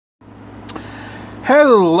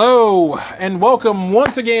Hello, and welcome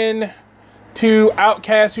once again to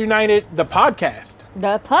Outcast United, the podcast.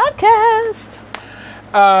 The podcast.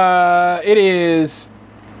 It is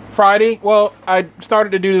Friday. Well, I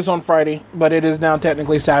started to do this on Friday, but it is now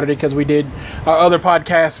technically Saturday because we did our other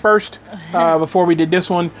podcast first before we did this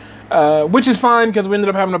one, which is fine because we ended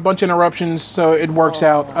up having a bunch of interruptions, so it works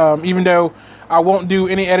out. Even though I won't do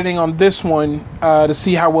any editing on this one to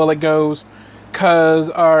see how well it goes, because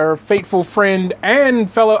our faithful friend and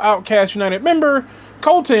fellow Outcast United member,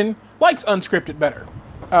 Colton, likes unscripted better.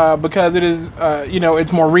 Because it is,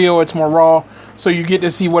 it's more real, it's more raw, so you get to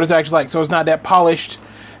see what it's actually like. So it's not that polished,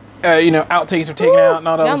 outtakes are taken out and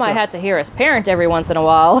all that Y'all stuff. might have to hear us parent every once in a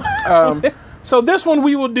while. So this one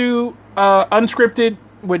we will do unscripted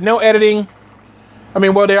with no editing. I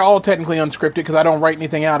mean, well, they're all technically unscripted because I don't write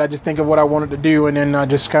anything out. I just think of what I wanted to do, and then I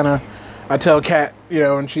just I tell Kat,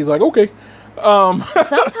 and she's like, okay.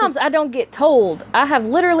 Sometimes I don't get told. I have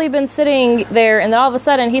literally been sitting there, and then all of a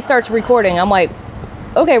sudden he starts recording. I'm like,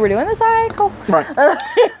 okay, we're doing this? All right, cool. Right.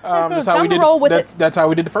 That's how we did. Roll with it. That's how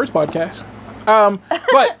we did the first podcast.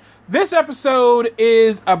 But this episode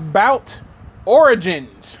is about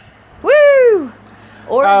origins. Woo!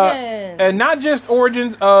 Origins. And not just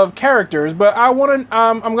origins of characters, but I'm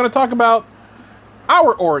going to talk about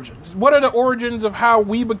our origins. What are the origins of how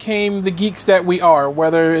we became the geeks that we are?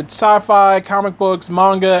 Whether it's sci-fi, comic books,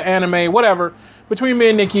 manga, anime, whatever. Between me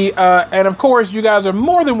and Nikki, and of course, you guys are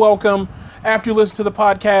more than welcome after you listen to the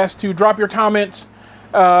podcast to drop your comments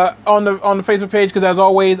on the Facebook page, because as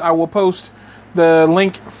always, I will post the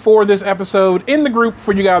link for this episode in the group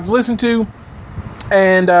for you guys to listen to,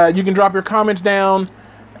 and you can drop your comments down,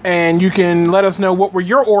 and you can let us know what were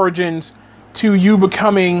your origins to you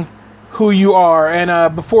becoming who you are.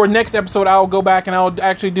 And before next episode, I'll go back and I'll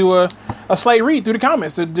actually do a slight read through the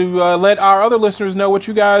comments to let our other listeners know what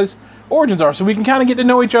you guys' origins are, so we can kind of get to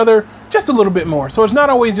know each other just a little bit more. So it's not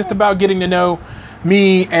always just about getting to know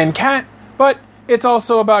me and Kat, but it's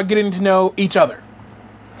also about getting to know each other.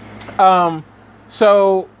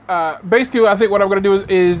 So basically, I think what I'm going to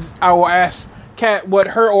do is I will ask Kat what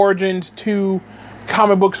her origins to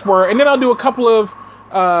comic books were, and then I'll do a couple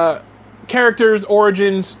of characters'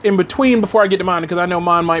 origins in between before I get to mine, because I know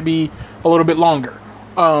mine might be a little bit longer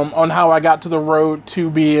on how I got to the road to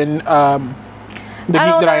being the geek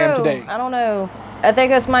that I am today. I don't know. I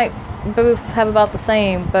think us might both have about the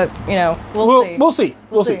same, but we'll see.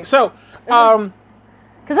 We'll see. So, because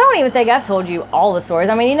I don't even think I've told you all the stories.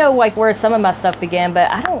 I mean, where some of my stuff began, but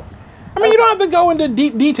I don't. I mean, you don't have to go into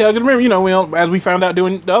deep detail, because remember, as we found out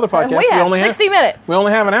doing the other podcast, we only have 60 minutes. We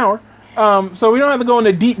only have an hour. So we don't have to go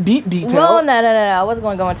into deep detail. Well, no. I wasn't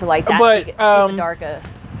going to go into that deep dark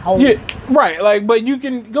hole. Yeah, right. But you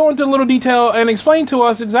can go into a little detail and explain to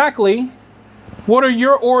us exactly what are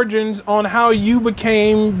your origins on how you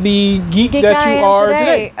became the geek that you are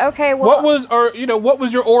today. Okay. Well, what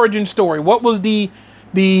was your origin story? What was the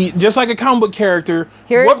just like a comic book character?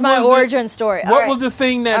 Here's my origin story. What was the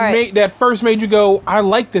thing that first made you go, I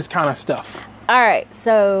like this kind of stuff? All right.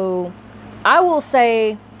 So I will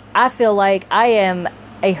say, I feel like I am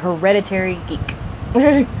a hereditary geek.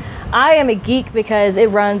 I am a geek because it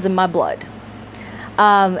runs in my blood.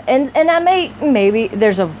 And I maybe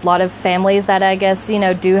there's a lot of families that I guess,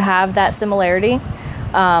 do have that similarity.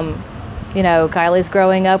 Kylie's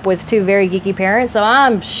growing up with two very geeky parents, so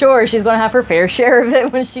I'm sure she's going to have her fair share of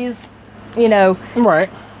it when she's, right,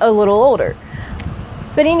 a little older.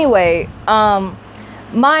 But anyway,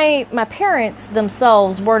 my parents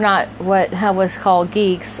themselves were not what was called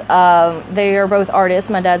geeks. They are both artists.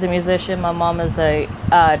 My dad's a musician. My mom is a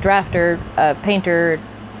drafter, painter,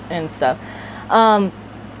 and stuff.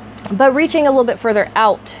 But reaching a little bit further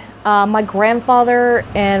out, my grandfather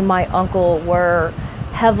and my uncle were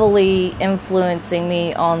heavily influencing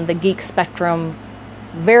me on the geek spectrum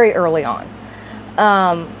very early on.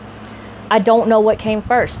 I don't know what came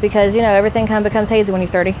first, because, everything kind of becomes hazy when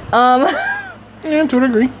you're 30. Yeah, to a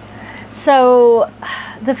degree. So,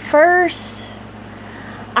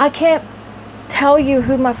 I can't tell you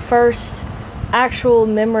who my first actual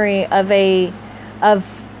memory of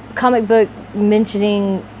comic book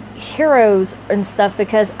mentioning heroes and stuff,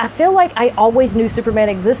 because I feel like I always knew Superman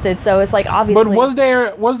existed, so it's like obviously. But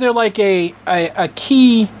was there like a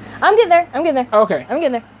key? I'm getting there. Okay. I'm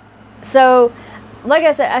getting there. So, like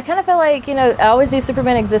I said, I kind of feel like, I always knew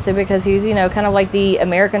Superman existed because he's, kind of like the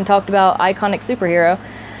American talked about iconic superhero.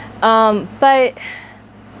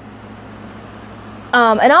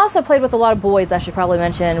 And I also played with a lot of boys, I should probably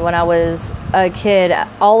mention. When I was a kid,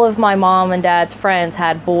 all of my mom and dad's friends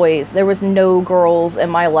had boys. There was no girls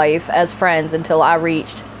in my life as friends until I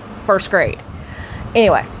reached first grade.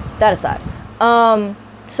 Anyway, that aside.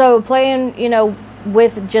 So playing,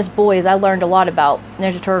 with just boys, I learned a lot about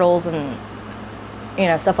Ninja Turtles and,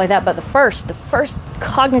 stuff like that. But the first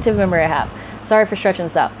cognitive memory I have, sorry for stretching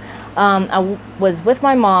this out, I was with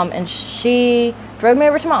my mom, and she drove me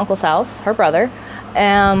over to my uncle's house, her brother,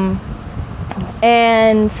 and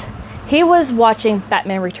he was watching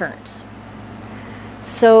Batman Returns.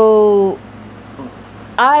 So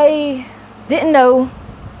I didn't know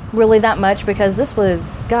really that much, because this was,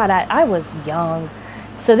 I was young.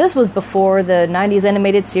 So this was before the 90s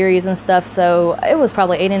animated series and stuff, so it was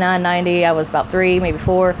probably 89, 90. I was about 3, maybe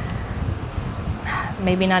 4,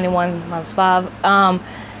 maybe 91, I was 5.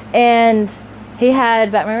 And he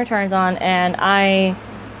had Batman Returns on, and I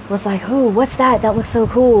was like, ooh, what's that? That looks so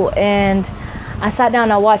cool. And I sat down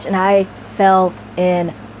and I watched, and I fell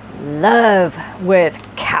in love with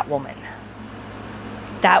Catwoman.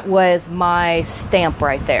 That was my stamp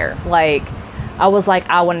right there. Like, I was like,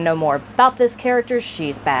 I want to know more about this character.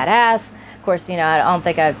 She's badass. Of course, I don't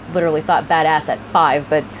think I literally thought badass at 5,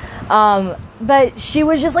 but she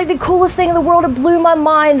was just like the coolest thing in the world. It blew my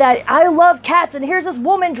mind that I love cats, and here's this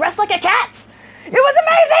woman dressed like a cat. It was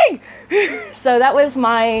amazing. So that was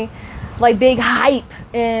my big hype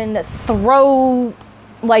and throw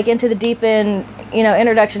into the deep end,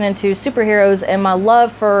 introduction into superheroes, and my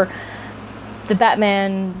love for the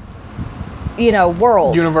Batman,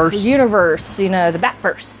 world. Universe, the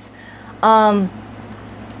Batverse.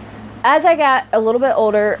 As I got a little bit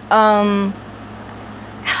older,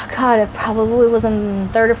 it probably was in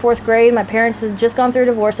 3rd or 4th grade. My parents had just gone through a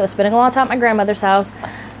divorce. So I was spending a lot of time at my grandmother's house,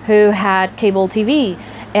 who had cable TV,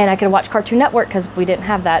 and I could watch Cartoon Network because we didn't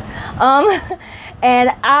have that.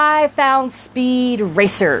 And I found Speed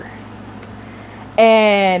Racer,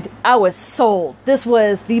 and I was sold. This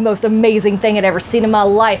was the most amazing thing I'd ever seen in my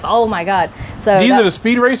life. Oh my god! So these are the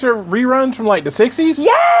Speed Racer reruns from the 60s.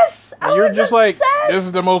 Yes. And you're just obsessed. This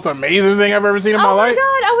is the most amazing thing I've ever seen in my life. Oh my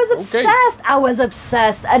god, I was obsessed. Okay. I was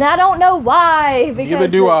obsessed, and I don't know why. Neither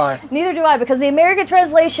do I. Neither do I, because the American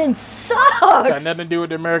translation sucks. Got nothing to do with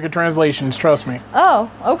the American translations, trust me. Oh,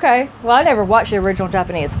 okay. Well, I never watched the original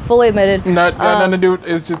Japanese, fully admitted. Nothing to do with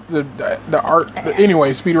it's just the art.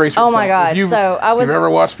 Anyway, Speed Racer. Oh my god. If you've ever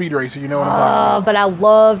watched Speed Racer, you know what I'm talking about. But I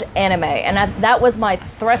loved anime, and that was my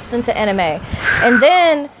thrust into anime. And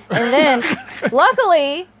then,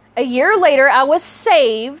 luckily, a year later, I was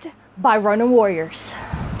saved by Ronin Warriors.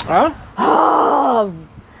 Huh? Oh,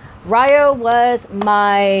 Ryo was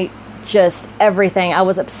my just everything. I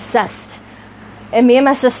was obsessed. And me and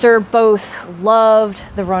my sister both loved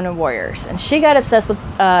the Ronin Warriors. And she got obsessed with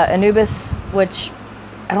Anubis, which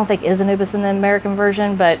I don't think is Anubis in the American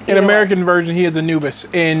version, but in the American version, he is Anubis.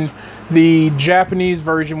 In the Japanese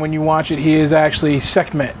version, when you watch it, he is actually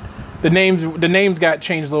Sekhmet. The names got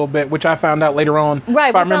changed a little bit, which I found out later on. Right,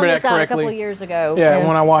 if I remember that correctly. A couple of years ago. Yeah,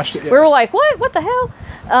 when I watched it. Yeah. We were like, what? What the hell?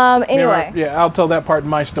 Anyway. Yeah, I'll tell that part of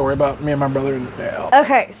my story about me and my brother.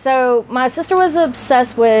 Okay, so my sister was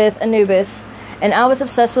obsessed with Anubis, and I was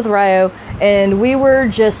obsessed with Ryo, and we were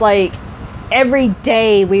just every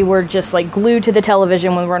day we were just glued to the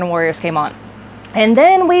television when Ronin Warriors came on. And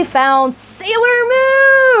then we found Sailor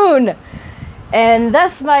Moon! And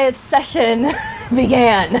thus my obsession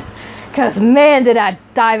began. Because, man, did I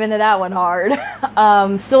dive into that one hard.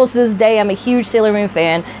 Still to this day, I'm a huge Sailor Moon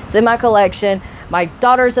fan. It's in my collection. My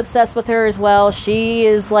daughter's obsessed with her as well. She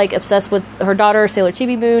is, obsessed with her daughter, Sailor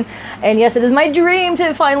Chibi Moon. And, yes, it is my dream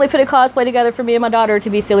to finally put a cosplay together for me and my daughter to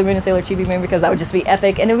be Sailor Moon and Sailor Chibi Moon, because that would just be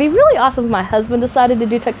epic. And it would be really awesome if my husband decided to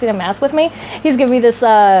do Tuxedo Mask with me. He's giving me this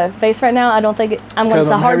face right now. I don't think I'm going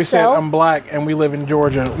to hard sell. I'm black, and we live in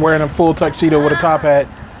Georgia, wearing a full tuxedo with a top hat.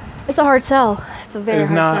 It's a hard sell. It's a very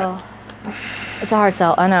hard sell. It's a hard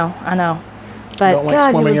sell. I know. But don't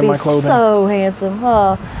God, swimming you in would my be clothing. so handsome.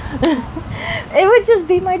 Oh. It would just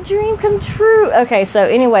be my dream come true. Okay, so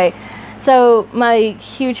anyway, my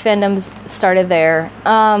huge fandoms started there.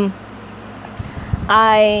 I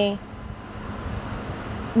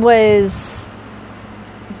was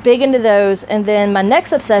big into those, and then my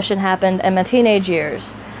next obsession happened in my teenage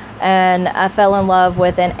years, and I fell in love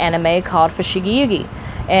with an anime called Fushigi Yugi.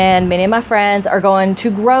 And many of my friends are going to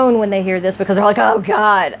groan when they hear this, because they're like, oh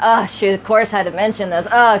god, she of course had to mention this,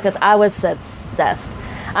 because I was obsessed.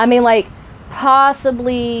 I mean,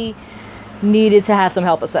 possibly needed to have some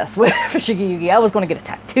help obsessed with Fushigi Yugi. I was going to get a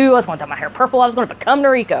tattoo, I was going to dye my hair purple, I was going to become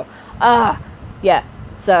Noriko. Yeah,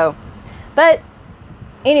 so, but,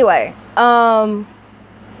 anyway, so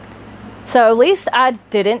at least I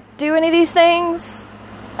didn't do any of these things.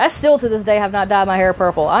 I still to this day have not dyed my hair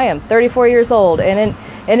purple. I am 34 years old, and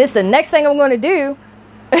it's the next thing I'm going to do,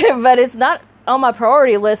 but it's not on my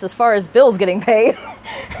priority list as far as bills getting paid.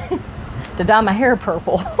 to dye my hair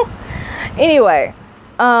purple. Anyway,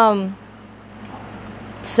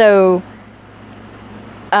 so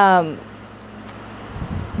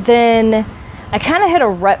then I kind of hit a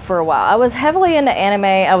rut for a while. I was heavily into anime.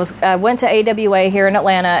 I went to AWA here in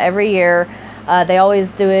Atlanta every year. They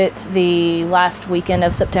always do it the last weekend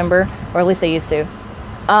of September, or at least they used to.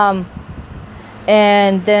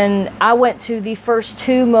 And then I went to the first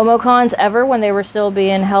 2 MomoCons ever when they were still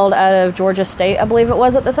being held out of Georgia State, I believe it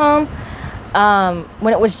was at the time.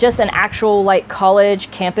 When it was just an actual like college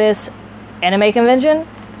campus anime convention.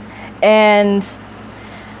 And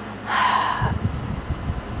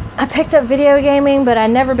I picked up video gaming, but I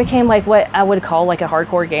never became like what I would call like a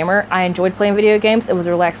hardcore gamer. I enjoyed playing video games. It was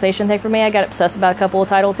a relaxation thing for me. I got obsessed about a couple of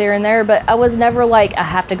titles here and there, but I was never like, I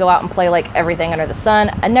have to go out and play like everything under the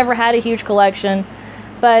sun. I never had a huge collection,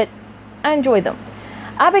 but I enjoyed them.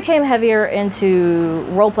 I became heavier into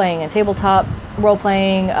role-playing and tabletop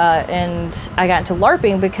role-playing, and I got into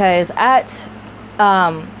LARPing because at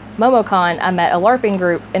MomoCon, I met a LARPing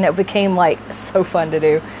group, and it became like so fun to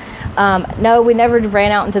do. No, we never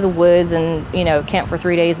ran out into the woods and, camped for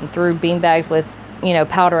 3 days and threw beanbags with,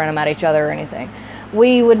 powder in them at each other or anything.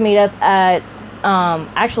 We would meet up at,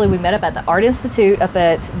 we met up at the Art Institute up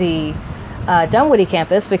at the Dunwoody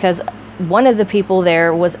campus because one of the people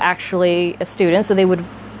there was actually a student, so they would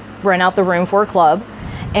rent out the room for a club.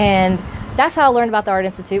 And that's how I learned about the Art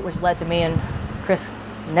Institute, which led to me and Chris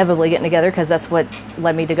inevitably getting together because that's what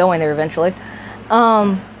led me to going there eventually.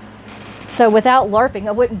 So without LARPing,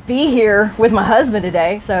 I wouldn't be here with my husband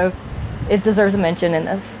today, so it deserves a mention in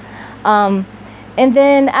this. And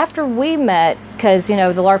then after we met, because, the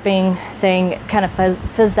LARPing thing kind of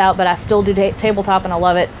fizzed out, but I still do tabletop and I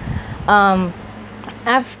love it.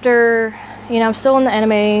 After, I'm still in the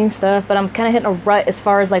anime stuff, but I'm kind of hitting a rut as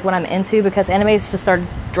far as like what I'm into because anime just started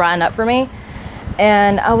drying up for me.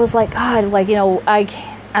 And I was like, God, like,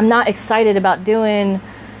 I'm not excited about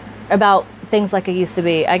things like I used to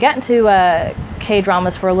be. I got into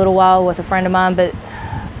K-dramas for a little while with a friend of mine, but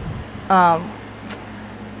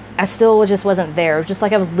I still just wasn't there. It was just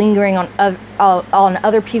like I was lingering on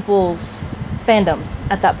other people's fandoms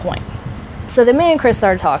at that point. So then me and Chris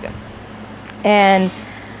started talking, and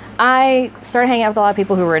I started hanging out with a lot of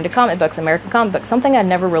people who were into comic books, American comic books, something I'd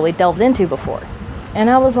never really delved into before. And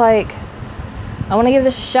I was like, I want to give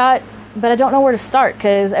this a shot, but I don't know where to start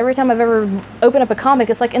because every time I've ever opened up a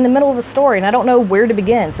comic, it's like in the middle of a story and I don't know where to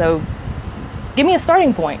begin. So give me a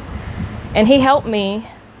starting point. And he helped me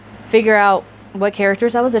figure out what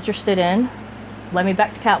characters I was interested in, led me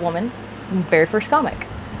back to Catwoman, very first comic.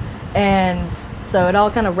 And so it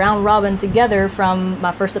all kind of round robin together from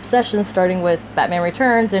my first obsession, starting with Batman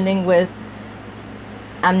Returns, ending with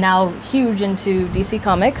I'm now huge into DC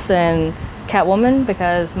Comics and Catwoman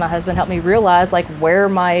because my husband helped me realize like where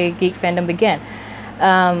my geek fandom began.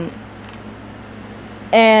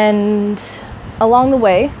 And along the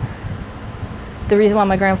way, the reason why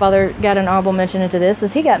my grandfather got an honorable mention into this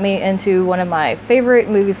is he got me into one of my favorite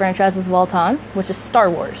movie franchises of all time, which is Star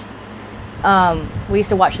Wars. We used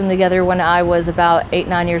to watch them together when I was about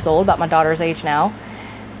 8-9 years old, about my daughter's age now.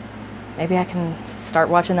 Maybe I can start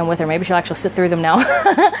watching them with her. Maybe she'll actually sit through them now.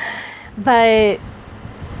 But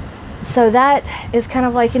so that is kind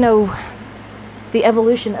of like, the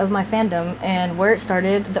evolution of my fandom and where it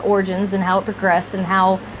started, the origins and how it progressed and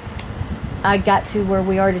how I got to where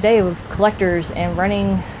we are today with collectors and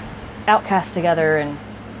running Outcast together and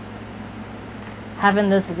having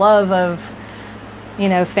this love of,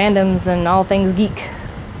 fandoms and all things geek.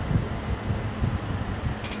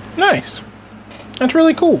 Nice. That's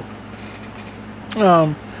really cool.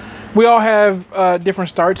 We all have different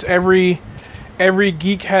starts. Every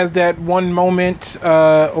geek has that one moment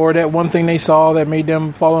or that one thing they saw that made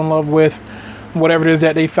them fall in love with whatever it is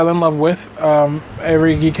that they fell in love with.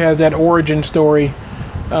 Every geek has that origin story.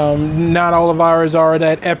 Not all of ours are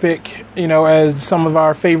that epic, as some of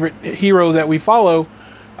our favorite heroes that we follow.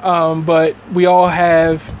 But we all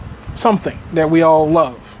have something that we all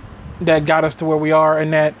love that got us to where we are,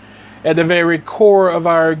 and that at the very core of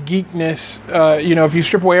our geekness, if you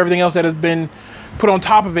strip away everything else that has been put on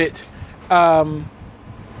top of it,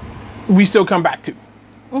 we still come back to.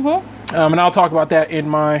 Mm-hmm. And I'll talk about that in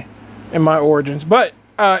my origins. But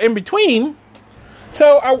in between,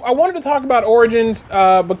 so I wanted to talk about origins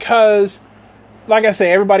because, like I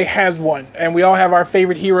say, everybody has one, and we all have our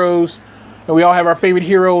favorite heroes, and we all have our favorite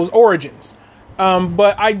heroes' origins.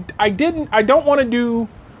 But I don't want to do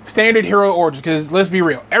standard hero origins because let's be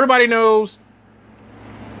real, everybody knows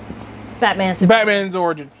Batman's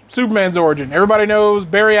origin, Superman's origin. Everybody knows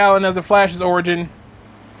Barry Allen as the Flash's origin.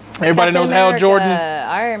 Everybody knows Hal Jordan.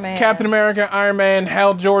 Iron Man. Captain America, Iron Man,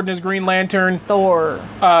 Hal Jordan is Green Lantern. Thor.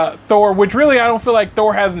 Thor, which really I don't feel like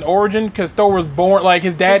Thor has an origin because Thor was born, like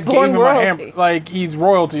his dad gave him royalty. a hammer. Like he's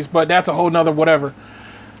royalties, but that's a whole nother whatever.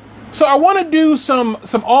 So I want to do some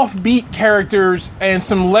offbeat characters and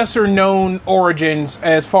some lesser known origins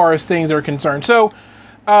as far as things are concerned. So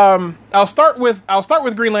I'll start with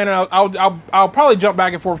Green Lantern. I'll probably jump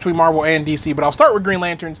back and forth between Marvel and DC, but I'll start with Green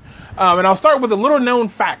Lanterns, and I'll start with a little known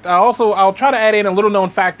fact. I'll try to add in a little known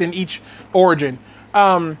fact in each origin.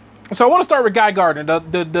 So I want to start with Guy Gardner,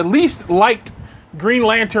 the least liked Green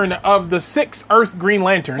Lantern of the 6 Earth Green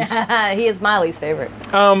Lanterns. He is my least favorite.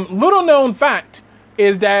 Little known fact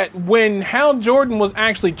is that when Hal Jordan was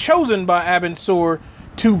actually chosen by Abin Sur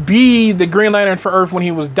to be the Green Lantern for Earth when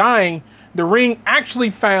he was dying, the Ring actually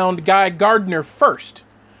found Guy Gardner first.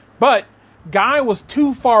 But Guy was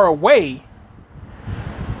too far away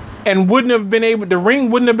and the Ring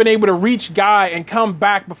wouldn't have been able to reach Guy and come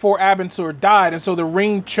back before Abin Sur died, and so the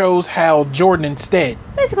Ring chose Hal Jordan instead.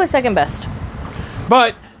 Basically second best.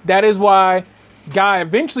 But that is why Guy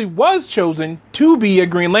eventually was chosen to be a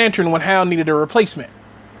Green Lantern when Hal needed a replacement.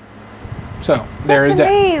 So there is that.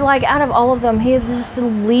 To me, like out of all of them, he is just the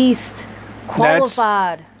least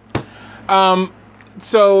qualified.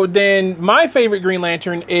 So then my favorite Green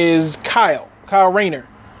Lantern is Kyle Rayner.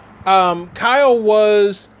 Kyle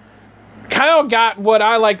got what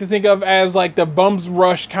I like to think of as like the Bums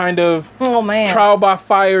Rush kind of trial by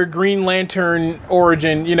fire Green Lantern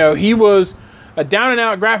origin. You know, he was a down and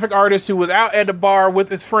out graphic artist who was out at the bar with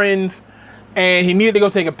his friends and he needed to go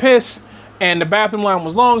take a piss and the bathroom line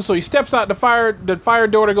was long, so he steps out the fire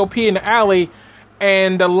door to go pee in the alley,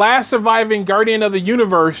 and the last surviving Guardian of the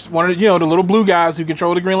Universe, one of the little blue guys who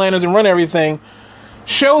control the Green Lanterns and run everything,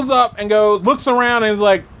 shows up and looks around and is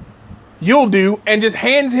like, "You'll do," and just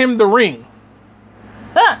hands him the ring.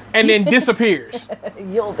 And then disappears.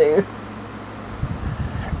 You'll do.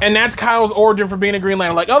 And that's Kyle's origin for being a Green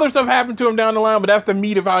Lantern. Like, other stuff happened to him down the line, but that's the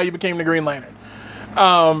meat of how he became the Green Lantern.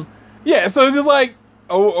 Yeah, so it's just like,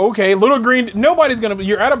 oh, okay, little green,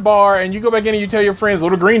 you're at a bar and you go back in and you tell your friends,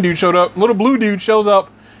 little green dude showed up, little blue dude shows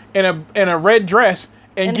up in a red dress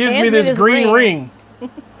and gives me this green ring.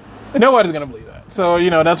 Nobody's going to believe that. So,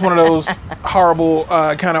 that's one of those horrible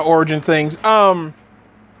kind of origin things.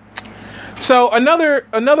 So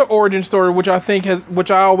another origin story, which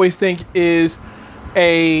I always think is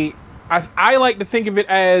I like to think of it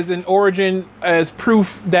as an origin, as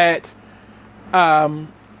proof that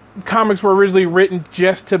comics were originally written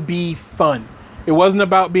just to be fun. It wasn't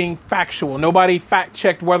about being factual. Nobody fact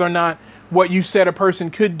checked whether or not what you said a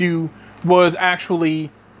person could do was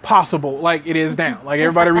actually possible, like it is now. Like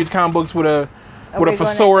everybody reads comic books with a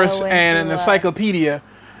thesaurus and an encyclopedia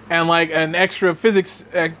and like an extra physics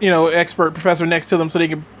expert professor next to them so they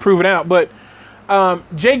can prove it out. But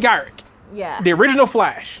Jay Garrick, the original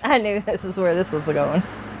Flash. I knew this is where this was going.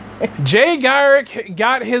 Jay Garrick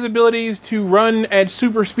got his abilities to run at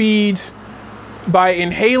super speeds by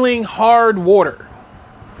inhaling hard water.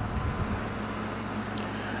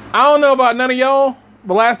 I don't know about none of y'all,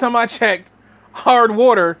 but last time I checked, hard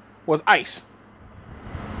water was ice.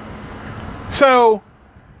 So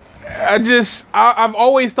I've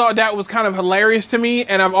always thought that was kind of hilarious to me,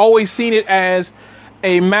 and I've always seen it as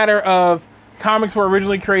a matter of comics were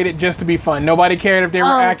originally created just to be fun. Nobody cared if they were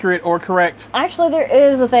accurate or correct. Actually, there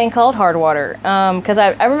is a thing called hard water. Because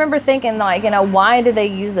I remember thinking, like, why did they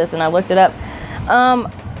use this? And I looked it up.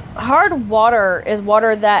 Hard water is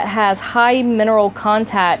water that has high mineral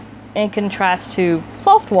content in contrast to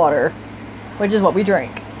soft water, which is what we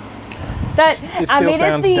drink.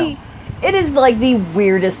 It is like the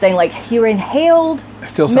weirdest thing. Like, he inhaled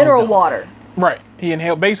mineral water. Right. He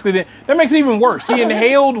inhaled, basically, that makes it even worse. He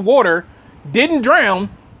inhaled water, didn't drown,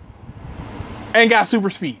 and got super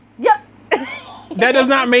speed. Yep. That does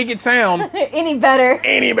not make it sound any better.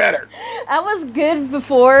 I was good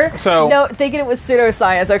before. So thinking it was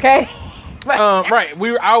pseudoscience, okay? Right.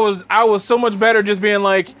 I was so much better just being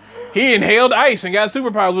like, he inhaled ice and got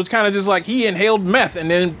superpowers, which kind of just like he inhaled meth and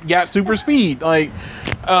then got super speed, like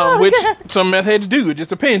which some meth heads do. It just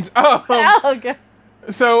depends. Okay.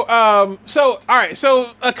 So all right.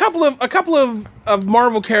 So a couple of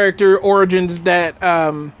Marvel character origins that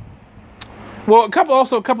a couple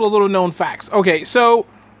of little known facts. Okay, so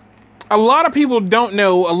a lot of people don't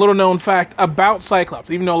know a little known fact about Cyclops,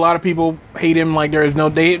 even though a lot of people hate him. Like there is no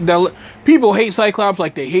people hate Cyclops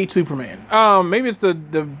like they hate Superman. Maybe it's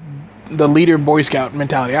the leader Boy Scout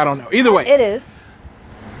mentality. I don't know. Either way, it is.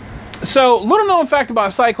 So little known fact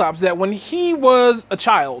about Cyclops that when he was a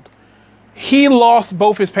child, he lost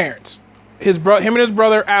both his parents. Him and his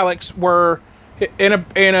brother Alex were in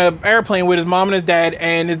a airplane with his mom and his dad,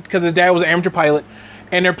 and because his dad was an amateur pilot,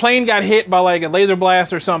 and their plane got hit by like a laser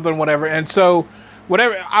blast or something, whatever. And so,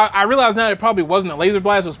 whatever, I realize now it probably wasn't a laser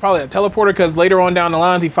blast; it was probably a teleporter. Because later on down the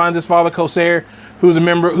line, he finds his father Corsair, who's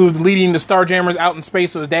leading the Starjammers out in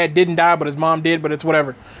space. So his dad didn't die, but his mom did. But it's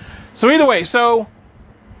whatever. So either way, so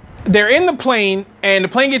they're in the plane, and the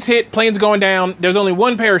plane gets hit. Plane's going down. There's only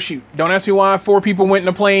one parachute. Don't ask me why 4 people went in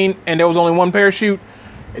the plane, and there was only one parachute.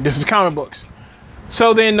 And this is comic books.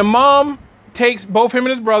 So then the mom takes both him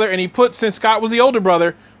and his brother, and since Scott was the older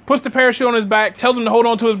brother, puts the parachute on his back, tells him to hold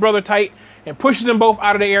on to his brother tight, and pushes them both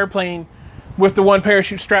out of the airplane with the one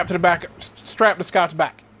parachute strapped to Scott's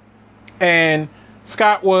back. And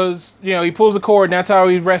Scott was, he pulls the cord, and that's how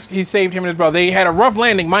he saved him and his brother. They had a rough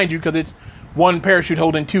landing, mind you, because it's one parachute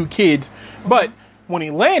holding 2 kids. But when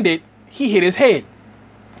he landed, he hit his head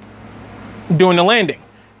during the landing.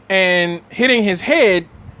 And hitting his head,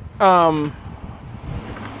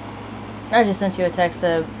 I just sent you a text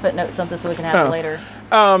to footnote something so we can have it later.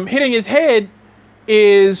 Hitting his head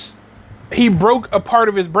is he broke a part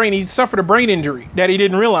of his brain. He suffered a brain injury that he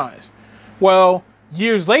didn't realize. Well,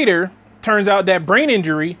 years later, turns out that brain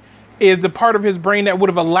injury is the part of his brain that would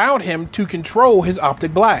have allowed him to control his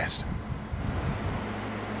optic blast.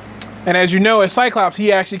 And as you know, as Cyclops,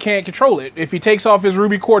 he actually can't control it. If he takes off his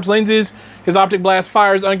ruby quartz lenses, his optic blast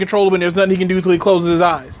fires uncontrollable, and there's nothing he can do until he closes his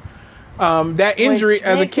eyes. That injury which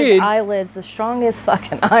as a makes kid, his eyelids the strongest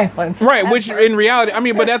fucking eyelids. right? Ever. Which in reality, I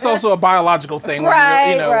mean, but that's also a biological thing,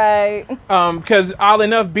 right? Right. Because oddly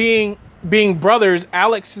enough, being brothers,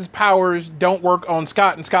 Alex's powers don't work on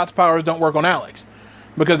Scott, and Scott's powers don't work on Alex,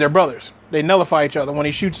 because they're brothers. They nullify each other when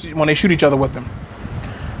they shoot each other with them.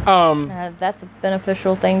 That's a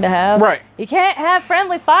beneficial thing to have. Right. You can't have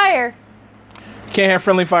friendly fire. You can't have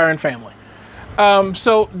friendly fire in family.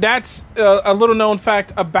 So that's a little known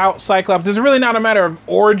fact about Cyclops. It's really not a matter of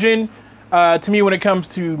origin to me when it comes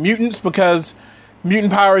to mutants, because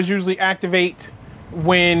mutant powers usually activate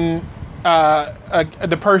when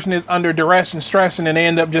the person is under duress and stress, and then they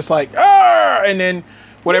end up just like, "Arr!" And then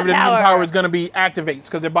whatever the mutant power is going to be activates,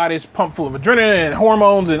 because their body is pumped full of adrenaline and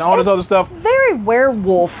hormones and all this other stuff. Very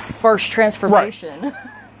werewolf first transformation.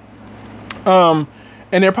 Right.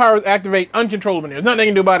 And their powers activate uncontrollably. There's nothing they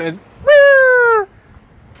can do about it.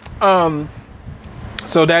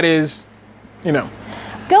 So that is,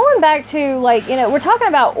 Going back to, we're talking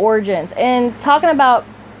about origins and talking about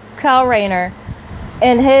Kyle Rayner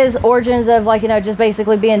and his origins of, just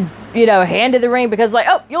basically being, handed the ring because,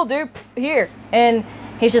 oh, you'll do, here. And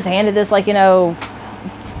he's just handed this,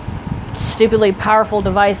 stupidly powerful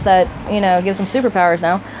device that, gives him superpowers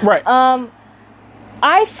now. Right.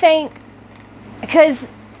 I think, because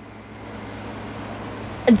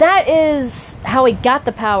that is how he got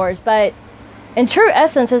the powers, but in true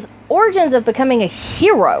essence, his origins of becoming a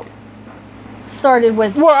hero started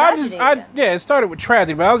with tragedy. It started with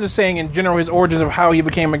tragedy, but I was just saying in general his origins of how he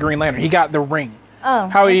became a Green Lantern. He got the ring.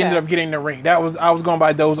 How he ended up getting the ring. I was going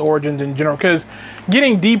by those origins in general, because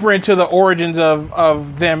getting deeper into the origins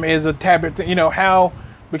of them is a tad bit, how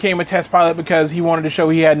became a test pilot because he wanted to show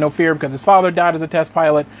he had no fear because his father died as a test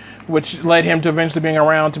pilot, which led him to eventually being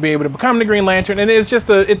around to be able to become the Green Lantern. And it's just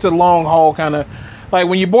it's a long haul kind of,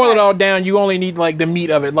 when you boil it all down, you only need the meat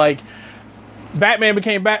of it. Batman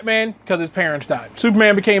became Batman because his parents died.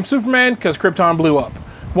 Superman became Superman because Krypton blew up.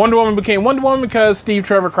 Wonder Woman became Wonder Woman because Steve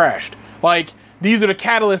Trevor crashed. These are the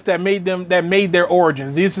catalysts that made their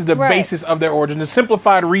origins. This is the basis of their origins. The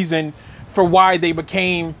simplified reason for why they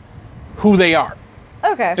became who they are.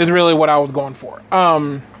 Okay. Is really what I was going for.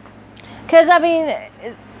 Because,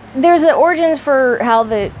 there's the origins for how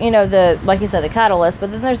like you said, the catalyst, but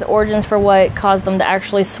then there's the origins for what caused them to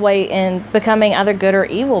actually sway in becoming either good or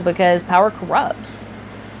evil, because power corrupts.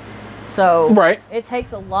 So, it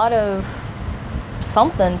takes a lot of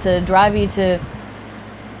something to drive you to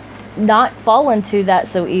not fall into that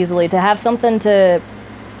so easily, to have something to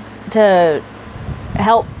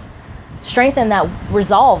help strengthen that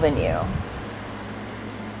resolve in you.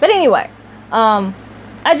 But anyway,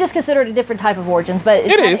 I just consider it a different type of origins, but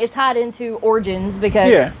it's tied into origins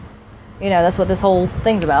because, that's what this whole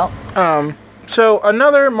thing's about. So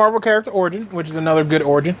another Marvel character origin, which is another good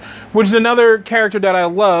origin, which is another character that I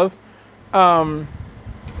love,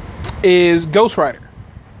 is Ghost Rider.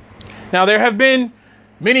 Now, there have been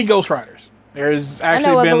many Ghost Riders. There's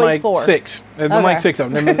actually been 6. There's been 6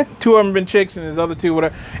 of them. 2 of them have been chicks, and there's other 2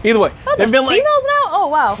 whatever. Either way, there've been females now. Oh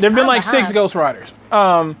wow, there've been 6 Ghost Riders.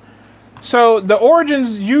 So the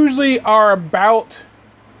origins usually are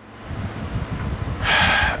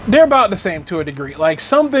they're about the same to a degree.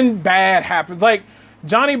 Something bad happens.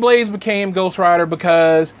 Johnny Blaze became Ghost Rider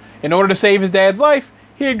because in order to save his dad's life,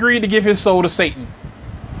 he agreed to give his soul to Satan.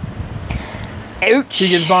 Ouch. He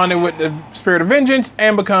gets bonded with the spirit of vengeance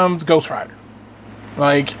and becomes Ghost Rider.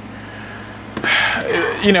 Like,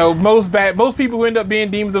 you know, most people who end up being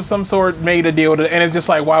demons of some sort made a deal with it, and it's just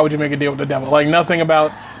like, why would you make a deal with the devil? Like, nothing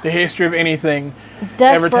about the history of anything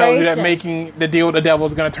ever tells you that making the deal with the devil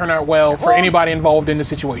is going to turn out well for anybody involved in the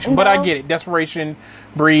situation. But I get it. Desperation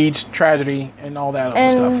breeds tragedy and all that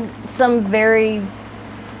other stuff. And some very,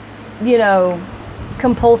 you know,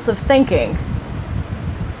 compulsive thinking.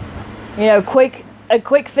 You know, a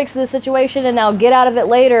quick fix of the situation and I'll get out of it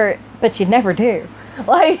later, but you never do.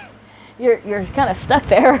 Like, you're kind of stuck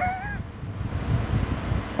there.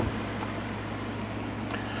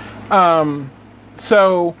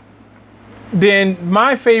 So then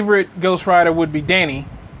my favorite Ghost Rider would be Danny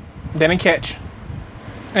Ketch.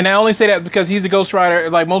 And I only say that because he's the Ghost Rider.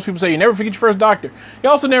 Like most people say, you never forget your first Doctor. You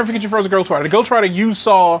also never forget your first Ghost Rider. The Ghost Rider you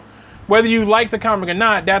saw, whether you like the comic or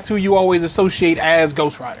not, that's who you always associate as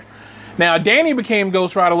Ghost Rider. Now, Danny became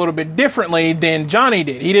Ghost Rider a little bit differently than Johnny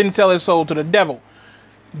did. He didn't sell his soul to the devil.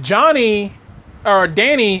 Danny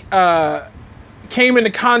came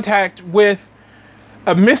into contact with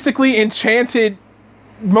a mystically enchanted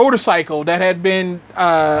motorcycle that had been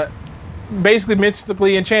basically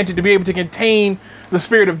mystically enchanted to be able to contain the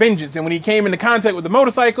spirit of vengeance. And when he came into contact with the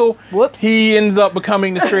motorcycle, he ends up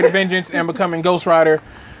becoming the spirit of vengeance and becoming Ghost Rider.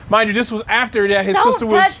 Mind you, this was after that his sister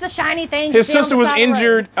was... Don't touch the shiny thing. His sister was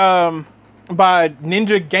injured by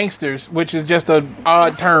ninja gangsters, which is just an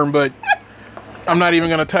odd term, but I'm not even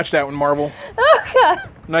going to touch that one, Marvel. Okay.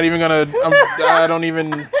 Not even going to... I don't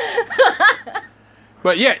even...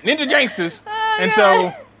 But yeah, ninja gangsters. And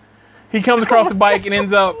so he comes across the bike and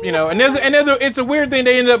ends up, you know, it's a weird thing.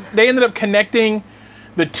 They ended up connecting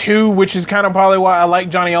the two, which is kind of probably why I like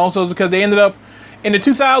Johnny also, is because they ended up in the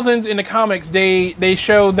 2000s in the comics. They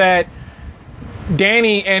show that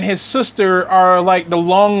Danny and his sister are like the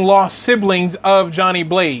long lost siblings of Johnny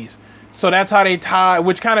Blaze. So that's how they tie,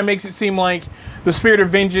 which kind of makes it seem like the spirit of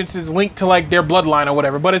vengeance is linked to like their bloodline or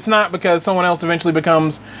whatever. But it's not, because someone else eventually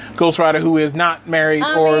becomes Ghost Rider who is not married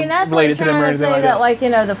or related to them or anything like that. Like, you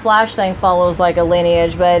know, the Flash thing follows like a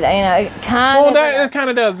lineage, but you know, it kind of... Well, it kind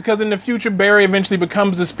of does, because in the future, Barry eventually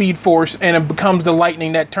becomes the Speed Force, and it becomes the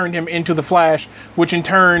lightning that turned him into the Flash, which in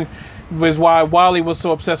turn was why Wally was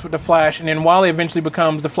so obsessed with the Flash, and then Wally eventually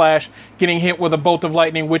becomes the Flash, getting hit with a bolt of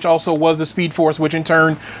lightning, which also was the Speed Force, which in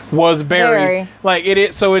turn was Barry. Like it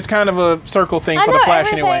is, so it's kind of a circle thing for the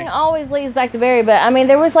Flash anyway. Everything always leads back to Barry, but I mean,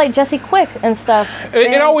 there was like Jesse Quick and stuff.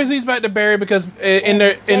 It always leads back to Barry because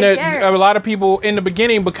a lot of people in the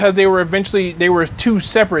beginning, because they were two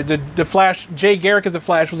separate. The Flash, Jay Garrick as the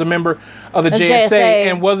Flash, was a member of the JSA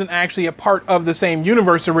and wasn't actually a part of the same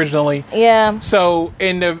universe originally. Yeah. So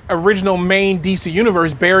in the original main DC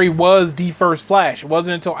universe, Barry was the first Flash. It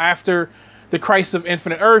wasn't until after the Crisis of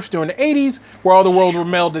Infinite Earths during the 80s, where all the worlds were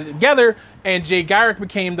melded together, and Jay Garrick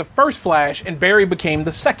became the first Flash, and Barry became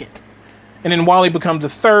the second. And then Wally becomes the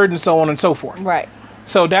third, and so on and so forth. Right.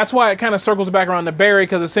 So that's why it kind of circles back around to Barry,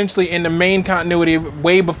 because essentially in the main continuity,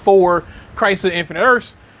 way before Crisis of Infinite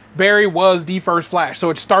Earths, Barry was the first Flash. So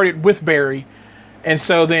it started with Barry, and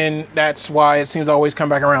so then that's why it seems to always come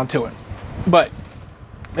back around to it. But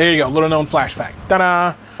there you go, little known Flash fact.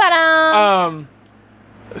 Ta-da! Ta-da!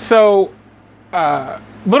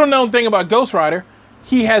 Little known thing about Ghost Rider,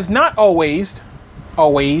 he has not always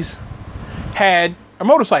had a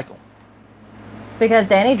motorcycle. Because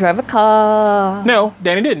Danny drove a car. No,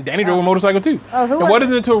 Danny didn't. Danny drove a motorcycle too. Oh, who? And what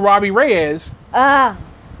isn't until Robbie Reyes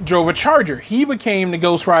drove a Charger. He became the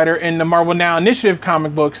Ghost Rider in the Marvel Now Initiative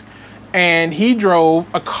comic books, and he drove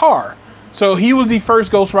a car. So he was the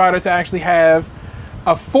first Ghost Rider to actually have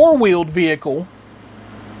a four-wheeled vehicle.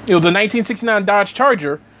 It was a 1969 Dodge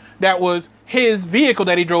Charger that was his vehicle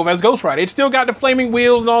that he drove as Ghost Rider. It still got the flaming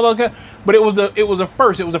wheels and all that, but it was a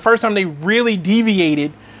first. It was the first time they really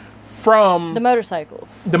deviated from the motorcycles.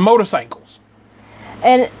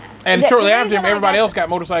 And shortly after him, everybody else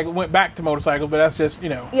went back to motorcycles, but that's just, you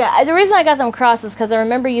know. Yeah, the reason I got them crossed is because I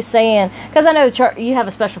remember you saying, because I know you have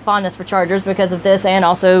a special fondness for Chargers because of this, and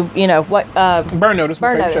also, you know, what... Burn Notice,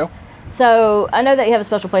 my favorite show. So I know that you have a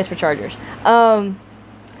special place for Chargers. And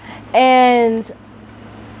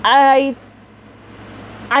I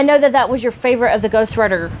know that was your favorite of the Ghost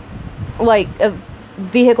Rider, like,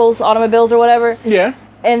 vehicles, automobiles, or whatever. Yeah.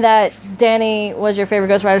 And that Danny was your favorite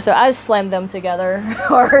Ghost Rider, so I just slammed them together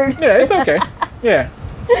hard. Yeah, it's okay. Yeah.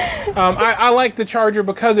 I like the Charger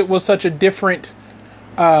because it was such a different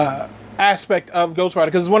aspect of Ghost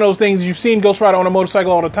Rider. Because it's one of those things, you've seen Ghost Rider on a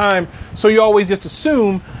motorcycle all the time, so you always just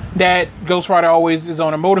assume that Ghost Rider always is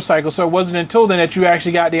on a motorcycle. So it wasn't until then that you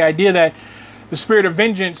actually got the idea that the spirit of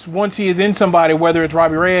vengeance, once he is in somebody, whether it's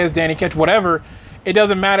Robbie Reyes, Danny Ketch, whatever, it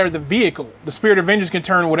doesn't matter the vehicle. The spirit of vengeance can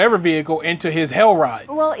turn whatever vehicle into his hell ride.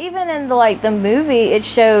 Well, even in the movie, it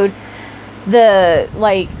showed the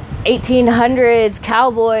 1800s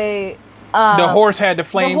cowboy. The horse had the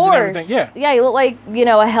flames and everything. Yeah, he looked like,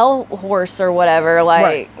 a hell horse or whatever.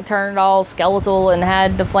 Turned all skeletal and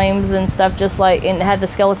had the flames and stuff, and had the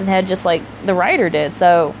skeleton head just like the rider did.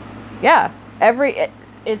 So, yeah,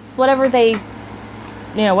 it's whatever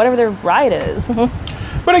whatever their ride is.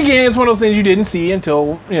 But again, it's one of those things you didn't see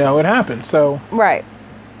until it happened. So right.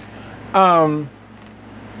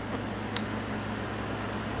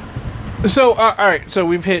 So all right. So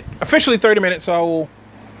we've hit officially 30 minutes. So I will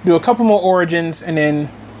do a couple more origins and then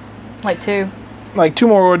two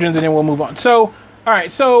more origins and then we'll move on. So all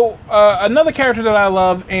right. So another character that I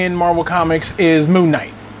love in Marvel Comics is Moon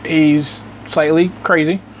Knight. He's slightly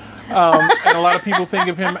crazy, and a lot of people think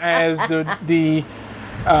of him as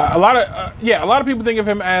a lot of people think of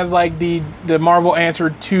him as like the Marvel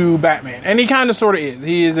answer to Batman, and he kind of sort of is.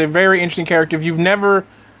 He is a very interesting character. If you've never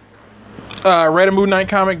read a Moon Knight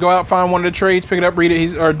comic, go out, find one of the trades, pick it up, read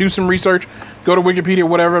it, or do some research. Go to Wikipedia,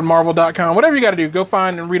 whatever, Marvel.com, whatever you got to do. Go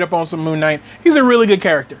find and read up on some Moon Knight. He's a really good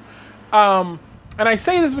character. And I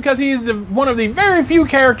say this because he's one of the very few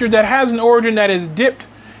characters that has an origin that is dipped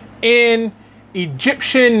in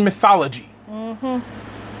Egyptian mythology. Mm-hmm.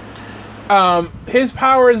 His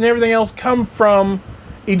powers and everything else come from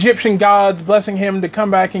Egyptian gods blessing him to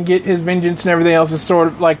come back and get his vengeance, and everything else is sort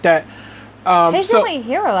of like that. He's the only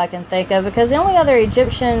hero I can think of, because the only other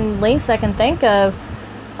Egyptian links I can think of,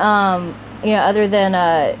 other than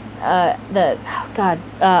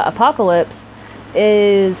Apocalypse,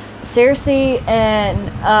 is Circe and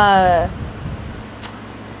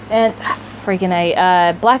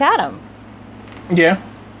Black Adam. Yeah.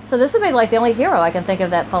 So this would be like the only hero I can think of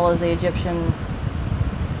that follows the Egyptian.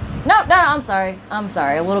 No, I'm sorry.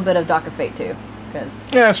 A little bit of Dr. Fate too, because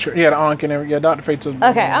yeah, that's true. Yeah, the Ankh and everything. Yeah, Dr. Fate's. Okay,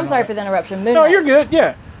 I'm sorry for the interruption. Moon No, Knight. you're good.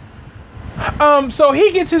 Yeah. So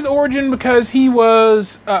he gets his origin because he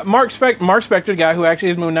was Mark Spector, the guy who actually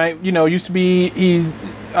is Moon Knight. Used to be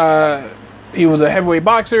he was a heavyweight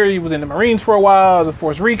boxer. He was in the Marines for a while as a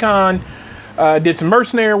Force Recon. Did some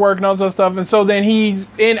mercenary work and all that stuff. And so then he's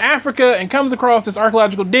in Africa and comes across this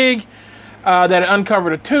archaeological dig that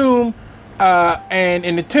uncovered a tomb. And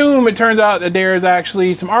in the tomb, it turns out that there's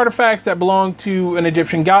actually some artifacts that belong to an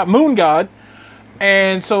Egyptian god, moon god.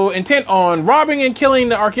 And so intent on robbing and killing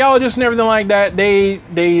the archaeologists and everything like that, they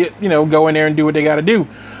go in there and do what they got to do.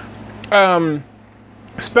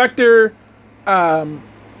 Spectre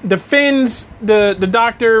defends the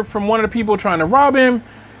doctor from one of the people trying to rob him,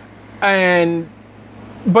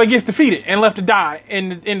 but gets defeated and left to die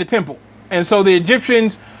in the temple. And so the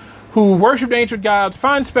Egyptians who worship the ancient gods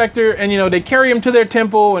find Spectre, and they carry him to their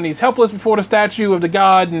temple, and he's helpless before the statue of the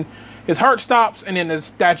god, and his heart stops, and then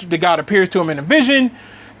the god appears to him in a vision,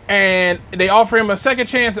 and they offer him a second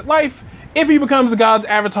chance at life if he becomes the god's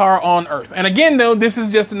avatar on Earth. And again, though, this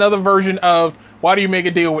is just another version of why do you make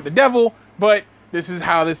a deal with the devil? But this is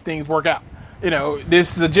how these things work out.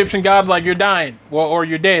 This is Egyptian god's like, you're dying, or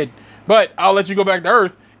you're dead, but I'll let you go back to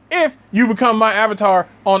Earth if you become my avatar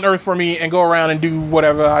on Earth for me and go around and do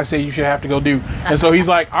whatever I say you should have to go do. And so he's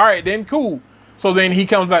like, all right, then cool. So then he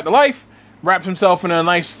comes back to life, wraps himself in a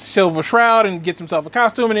nice silver shroud and gets himself a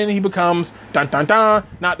costume, and then he becomes, dun dun dun,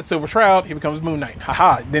 not the silver shroud, he becomes Moon Knight.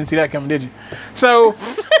 Haha, didn't see that coming, did you? So,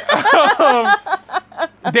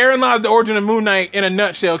 therein lies the origin of Moon Knight in a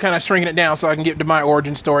nutshell, kind of shrinking it down so I can get to my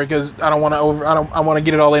origin story, because I want to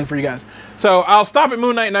get it all in for you guys. So, I'll stop at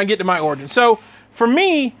Moon Knight and I'll get to my origin. So, for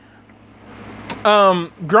me,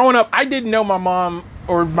 growing up, I didn't know my mom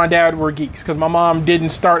or my dad were geeks, because my mom didn't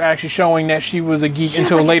start actually showing that she was a geek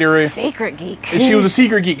until later. A secret geek. She was a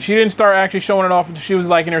secret geek. She didn't start actually showing it off until she was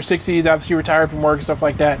like in her 60s, after she retired from work and stuff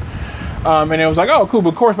like that. And it was like, oh, cool. But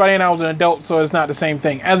of course, by then I was an adult, so it's not the same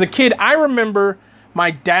thing. As a kid, I remember my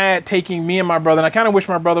dad taking me and my brother, and I kind of wish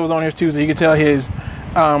my brother was on here too, so he could tell his.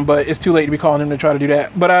 But it's too late to be calling him to try to do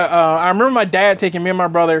that. But I remember my dad taking me and my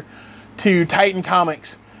brother to Titan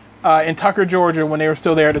Comics in Tucker, Georgia, when they were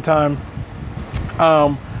still there at the time.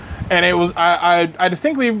 And it was, I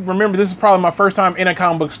distinctly remember this is probably my first time in a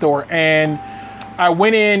comic book store, and I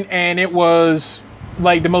went in and it was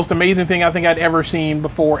like the most amazing thing I think I'd ever seen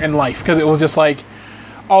before in life, because it was just like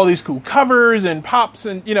all these cool covers and pops,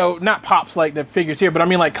 and not pops like the figures here, but I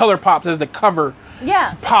mean like color pops as the cover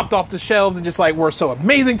popped off the shelves and just like were so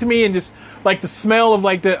amazing to me, and just like the smell of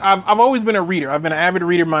like I've always been a reader. I've been an avid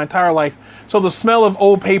reader my entire life, so the smell of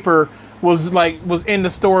old paper was in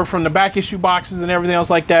the store from the back issue boxes and everything else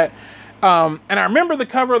like that. And I remember the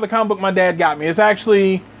cover of the comic book my dad got me.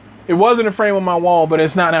 It wasn't a frame on my wall, but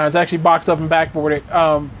it's not now. It's actually boxed up and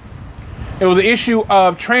backboarded. It was an issue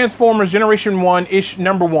of Transformers Generation 1,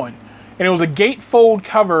 number 1. And it was a gatefold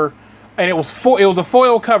cover, and it was a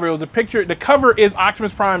foil cover. It was a picture. The cover is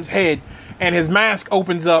Optimus Prime's head, and his mask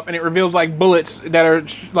opens up, and it reveals like bullets that are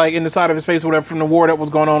like in the side of his face or whatever from the war that was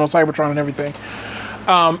going on Cybertron and everything.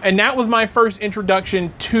 And that was my first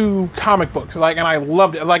introduction to comic books. And I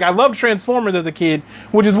loved it. I loved Transformers as a kid,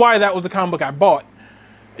 which is why that was the comic book I bought,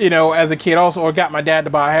 as a kid also, or got my dad to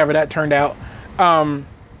buy, however that turned out.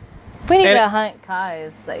 We need to hunt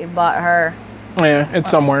Kai's that you bought her. Yeah, it's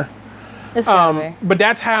somewhere. It's gotta be. But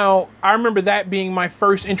that's how I remember that being my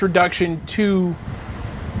first introduction to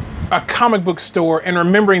a comic book store, and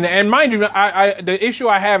remembering that. And mind you, the issue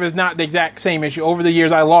I have is not the exact same issue. Over the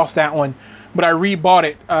years, I lost that one, but I rebought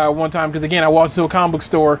it one time because, again, I walked into a comic book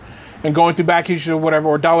store and going through back issues or whatever,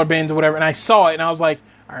 or dollar bins or whatever, and I saw it and I was like,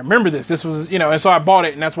 I remember this. This was, and so I bought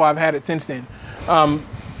it, and that's why I've had it since then.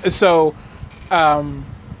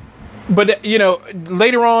 But,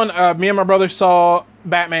 later on, me and my brother saw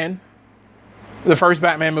Batman, the first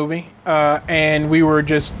Batman movie, and we were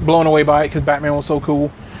just blown away by it because Batman was so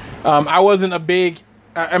cool. I wasn't a big,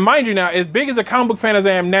 and mind you now, as big as a comic book fan as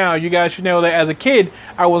I am now, you guys should know that as a kid,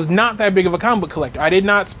 I was not that big of a comic book collector. I did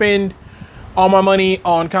not spend all my money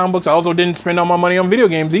on comic books. I also didn't spend all my money on video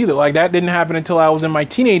games either. That didn't happen until I was in my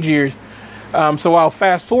teenage years. So I'll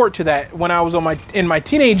fast forward to that. When I was in my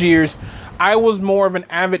teenage years, I was more of an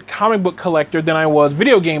avid comic book collector than I was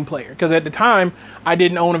video game player. Because at the time, I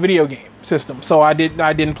didn't own a video game system. So I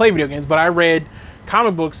didn't play video games. But I read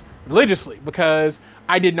comic books religiously because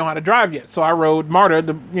I didn't know how to drive yet. So I rode MARTA,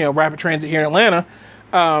 the rapid transit here in Atlanta,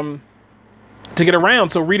 to get around.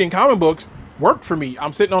 So reading comic books worked for me.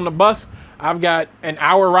 I'm sitting on the bus. I've got an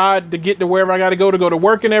hour ride to get to wherever I got to go to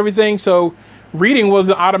work and everything. So reading was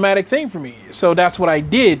an automatic thing for me. So that's what I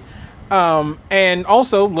did. And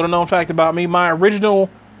also, little known fact about me, my original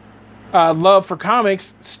love for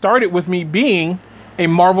comics started with me being a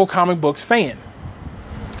Marvel comic books fan.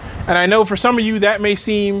 And I know for some of you that may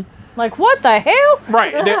seem like, what the hell?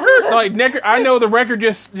 Right. I know the record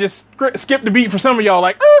just skipped the beat for some of y'all.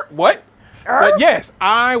 Like, what? But yes,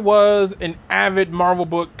 I was an avid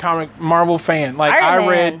Marvel fan.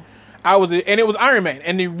 And it was Iron Man.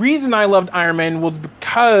 And the reason I loved Iron Man was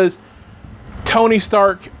because Tony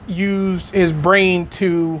Stark used his brain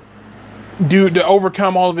to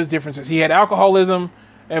overcome all of his differences. He had alcoholism,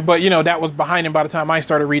 but that was behind him by the time I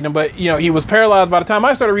started reading him. But he was paralyzed by the time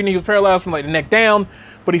I started reading. He was paralyzed from the neck down,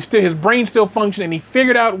 but his brain still functioned, and he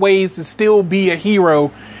figured out ways to still be a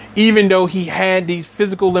hero, even though he had these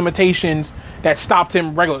physical limitations that stopped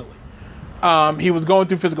him regularly. He was going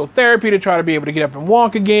through physical therapy to try to be able to get up and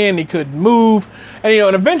walk again. He couldn't move, and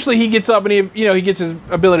and eventually he gets up and he gets his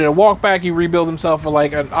ability to walk back. He rebuilds himself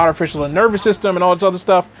with an artificial nervous system and all this other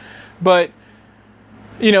stuff. But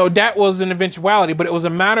that was an eventuality. But it was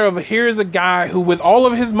a matter of, here's a guy who, with all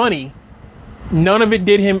of his money, none of it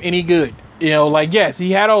did him any good. Yes,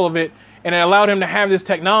 he had all of it, and it allowed him to have this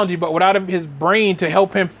technology, but without his brain to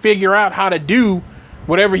help him figure out how to do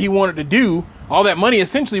whatever he wanted to do, all that money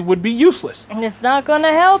essentially would be useless. And it's not going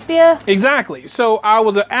to help you. Exactly. So I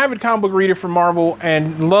was an avid comic book reader for Marvel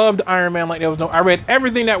and loved Iron Man like there was no. I read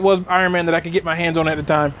everything that was Iron Man that I could get my hands on at the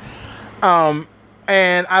time.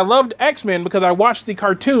 And I loved X-Men because I watched the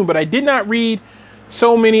cartoon, but I did not read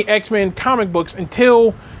so many X-Men comic books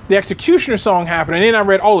until the Executioner song happened, and then I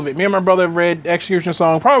read all of it. Me and my brother have read Executioner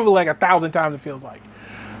song probably 1,000 times, it feels like.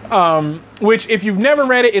 Which, if you've never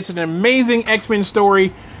read it, it's an amazing X-Men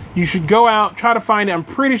story. You should go out, try to find it. I'm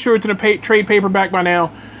pretty sure it's in a trade paperback by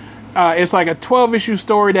now. It's like a 12-issue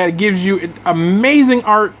story that gives you amazing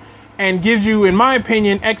art and gives you, in my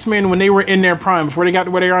opinion, X-Men when they were in their prime, before they got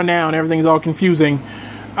to where they are now and everything's all confusing.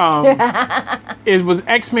 It was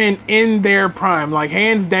X-Men in their prime,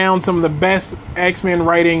 hands down some of the best X-Men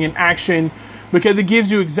writing and action, because it gives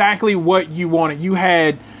you exactly what you wanted. You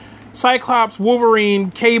had Cyclops, Wolverine,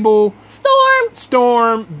 Cable,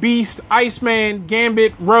 Storm, Beast, Iceman,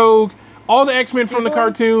 Gambit, Rogue, all the X-Men from the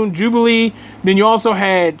cartoon, Jubilee. Then you also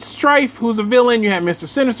had Strife, who's a villain. You had Mr.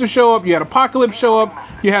 Sinister show up. You had Apocalypse show up.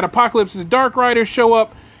 You had Apocalypse's Dark Rider show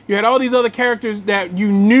up. You had all these other characters that you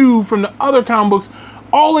knew from the other comic books,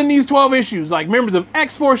 all in these 12 issues. Members of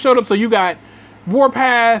X-Force showed up, so you got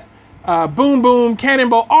Warpath, Boom Boom,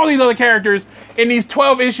 Cannonball, all these other characters in these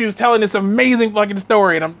 12 issues telling this amazing fucking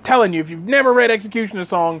story. And I'm telling you, if you've never read Executioner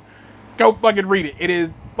song, go fucking read it. It is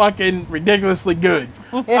fucking ridiculously good.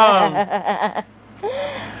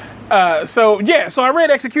 So I read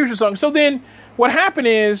Execution Song. So then what happened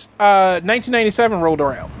is 1997 rolled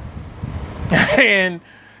around. And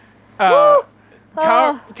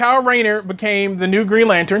Kyle Rayner became the new Green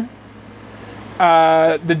Lantern.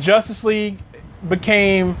 The Justice League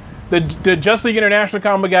became the Justice League International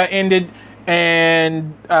comic got ended,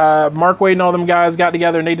 and Mark Waid and all them guys got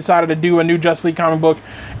together and they decided to do a new Justice League comic book,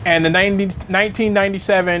 and the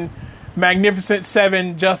 1997 Magnificent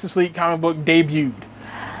Seven Justice League comic book debuted.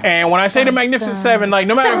 And when I say the Magnificent Seven, like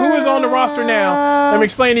no matter who is on the roster now, let me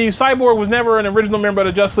explain to you: Cyborg was never an original member of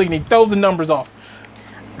the Justice League, and he throws the numbers off.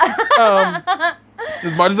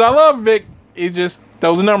 As much as I love Vic, he just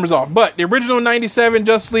throws the numbers off. But the original 97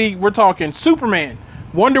 Justice League, we're talking Superman,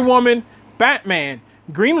 Wonder Woman, Batman,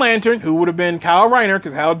 Green Lantern, who would have been Kyle Rayner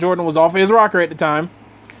because Hal Jordan was off his rocker at the time,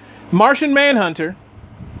 Martian Manhunter,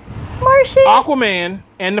 Aquaman,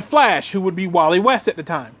 and The Flash, who would be Wally West at the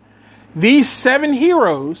time. These 7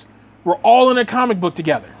 heroes were all in a comic book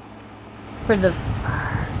together.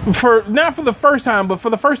 Not for the first time, but for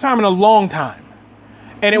the first time in a long time.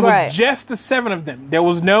 And it was just the 7 of them. There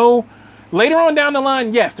was no... Later on down the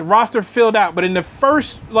line, yes, the roster filled out. But in the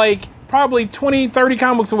first, probably 20, 30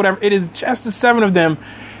 comic books or whatever, it is just the 7 of them.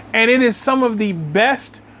 And it is some of the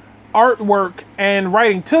best artwork and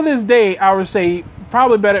writing. To this day, I would say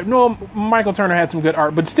probably better. No, Michael Turner had some good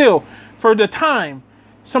art. But still, for the time,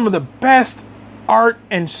 some of the best art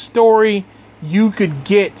and story you could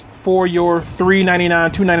get for your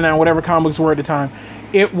 $3.99, $2.99, whatever comics were at the time.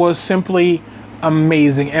 It was simply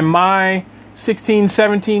amazing. And my 16,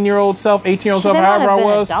 17-year-old self, 18-year-old self, however I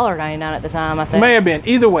was, $1.99 at the time, I think. May have been.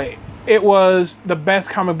 Either way, it was the best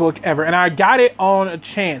comic book ever. And I got it on a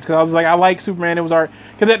chance because I was like, I like Superman. It was art.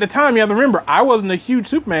 Because at the time, you have to remember, I wasn't a huge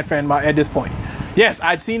Superman fan at this point. Yes,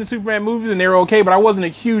 I'd seen the Superman movies and they were okay, but I wasn't a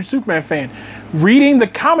huge Superman fan. Reading the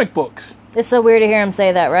comic books. It's so weird to hear him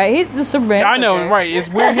say that, right? He's the Superman. I know, right. It's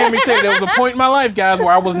weird hearing me say that. There was a point in my life, guys,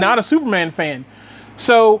 where I was not a Superman fan.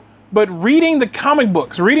 So, but reading the comic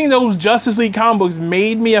books, reading those Justice League comic books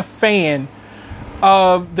made me a fan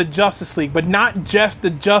of the Justice League. But not just the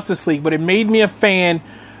Justice League, but it made me a fan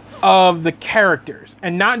of the characters.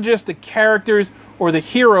 And not just the characters or the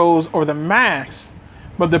heroes or the masks,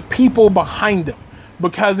 but the people behind them,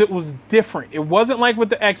 because it was different. It wasn't like with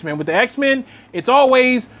the X-Men. With the X-Men, it's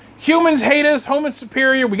always humans hate us, humans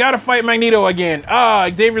superior, we gotta fight Magneto again.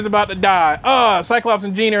 Xavier's about to die. Cyclops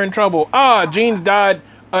and Jean are in trouble. Jean's died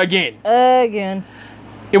again.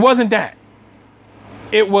 It wasn't that.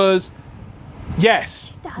 It was,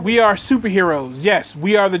 yes, we are superheroes. Yes,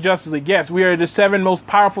 we are the Justice League. Yes, we are the 7 most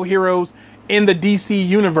powerful heroes in the DC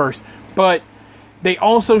universe. But they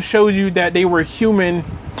also showed you that they were human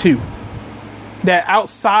too. That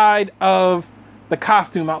outside of the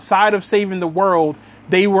costume, outside of saving the world,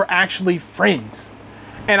 they were actually friends.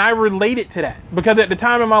 And I related to that because at the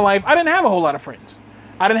time in my life, I didn't have a whole lot of friends.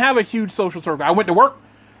 I didn't have a huge social circle. I went to work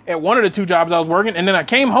at one of the 2 jobs I was working, and then I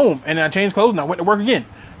came home and I changed clothes and I went to work again.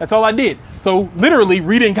 That's all I did. So literally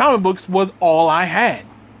reading comic books was all I had.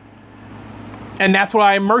 And that's what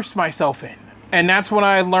I immersed myself in. And that's when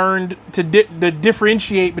I learned to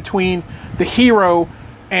differentiate between the hero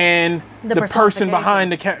and the person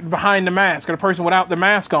behind the mask, or the person without the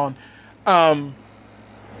mask on. And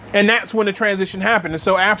that's when the transition happened. And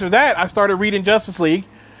so after that, I started reading Justice League.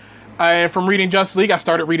 And from reading Justice League, I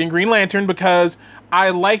started reading Green Lantern because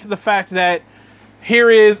I liked the fact that here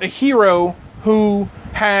is a hero who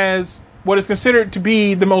has what is considered to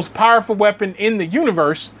be the most powerful weapon in the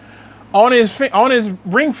universe on his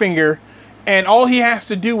ring finger. And all he has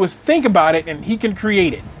to do is think about it and he can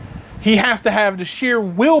create it. He has to have the sheer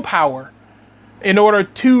willpower in order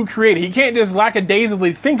to create it. He can't just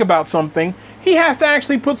lackadaisically think about something. He has to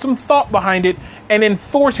actually put some thought behind it and then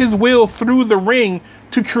force his will through the ring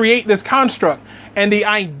to create this construct. And the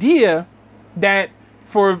idea that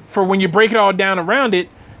for when you break it all down around it,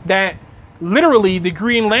 that literally the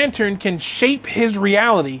Green Lantern can shape his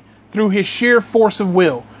reality through his sheer force of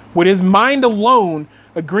will. With his mind alone,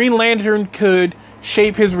 a Green Lantern could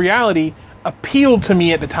shape his reality, appealed to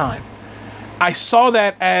me at the time. I saw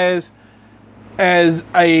that as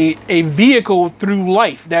a vehicle through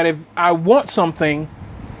life, that if I want something,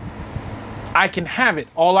 I can have it.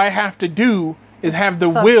 All I have to do is have the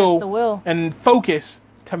will and focus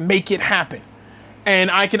to make it happen.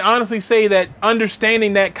 And I can honestly say that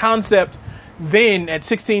understanding that concept then at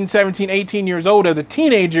 16, 17, 18 years old as a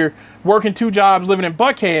teenager, working 2 jobs, living in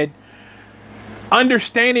Buckhead,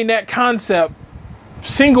 understanding that concept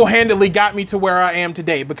single-handedly got me to where I am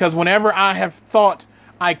today. Because whenever I have thought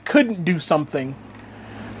I couldn't do something,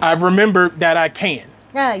 I've remembered that I can.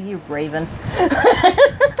 Yeah, you raven.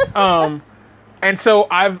 And so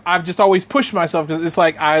I've just always pushed myself because it's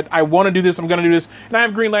like I want to do this, I'm going to do this, and I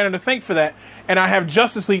have Green Lantern to thank for that, and I have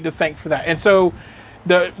Justice League to thank for that. And so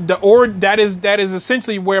that is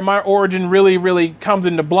essentially where my origin really comes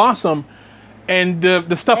into blossom. And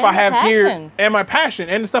the stuff I have here, and my passion,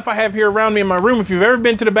 and the stuff I have here around me in my room. If you've ever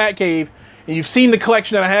been to the Batcave and you've seen the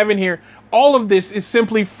collection that I have in here, all of this is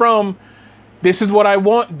simply from, this is what I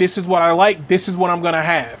want, this is what I like, this is what I'm going to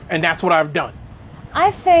have, and that's what I've done.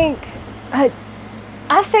 I think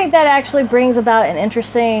that actually brings about an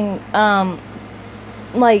interesting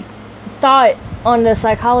thought on the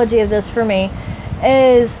psychology of this for me.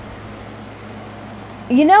 Is,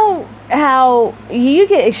 you know how you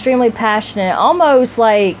get extremely passionate, almost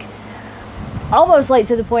like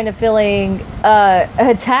to the point of feeling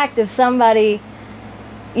attacked if somebody,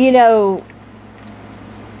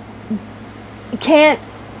 can't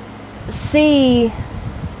see,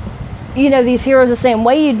 these heroes the same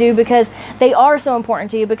way you do, because they are so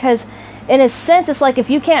important to you. Because in a sense, it's like, if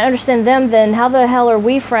you can't understand them, then how the hell are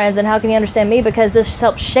we friends, and how can you understand me? Because this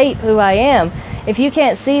helps shape who I am. If you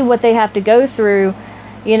can't see what they have to go through,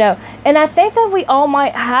 and I think that we all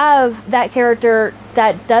might have that character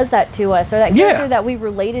that does that to us, or that character that we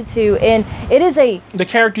related to, and it is the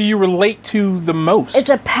character you relate to the most. It's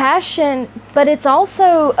a passion, but it's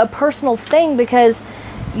also a personal thing, because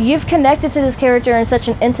you've connected to this character in such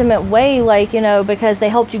an intimate way, because they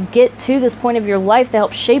helped you get to this point of your life, they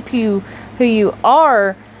helped shape you who you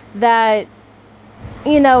are, that,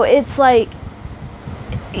 it's like,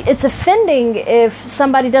 it's offending if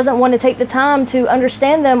somebody doesn't want to take the time to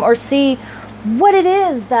understand them, or see what it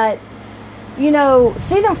is that,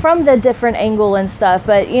 see them from the different angle and stuff.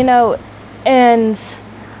 But, and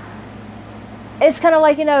it's kind of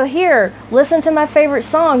like, here, listen to my favorite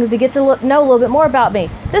songs to get to know a little bit more about me.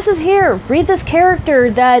 This is here. Read this character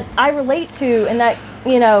that I relate to and that,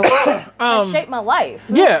 has shaped my life.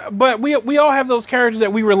 Yeah, but we all have those characters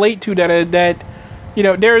that we relate to that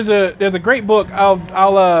there's a great book.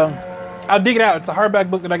 I'll dig it out. It's a hardback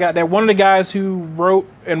book that I got that one of the guys who wrote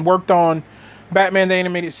and worked on Batman the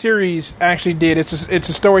Animated Series actually did. It's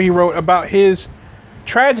a story he wrote about his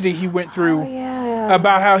tragedy he went through,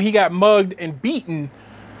 about how he got mugged and beaten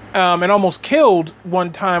and almost killed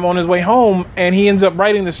one time on his way home, and he ends up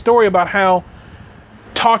writing the story about how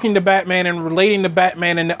talking to Batman and relating to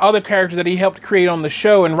Batman and the other characters that he helped create on the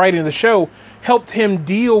show and writing the show helped him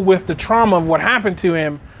deal with the trauma of what happened to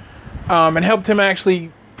him, and helped him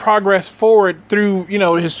actually progress forward through,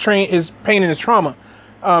 his pain and his trauma.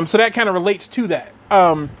 So that kind of relates to that.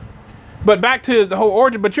 But back to the whole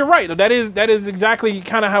origin. But you're right. That is exactly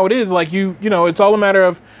kind of how it is. Like it's all a matter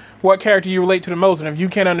of what character you relate to the most. And if you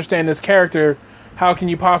can't understand this character, how can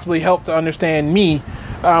you possibly help to understand me?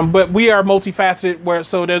 But we are multifaceted,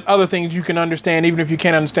 so there's other things you can understand, even if you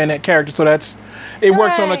can't understand that character. So it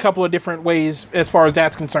works on a couple of different ways as far as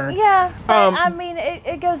that's concerned. Yeah, but,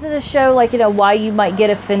 it goes to show, why you might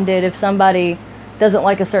get offended if somebody doesn't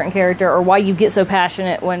like a certain character, or why you get so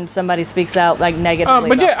passionate when somebody speaks out negatively.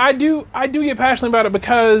 But yeah, I do get passionate about it,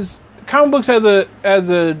 because comic books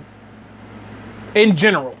in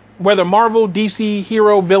general, whether Marvel, DC,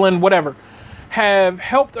 hero, villain, whatever, have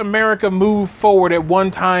helped America move forward at one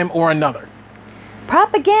time or another.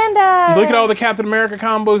 Propaganda! Look at all the Captain America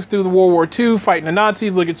comic books through the World War II, fighting the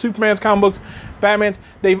Nazis. Look at Superman's comic books, Batman's.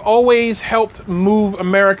 They've always helped move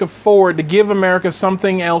America forward, to give America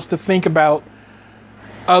something else to think about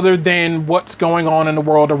other than what's going on in the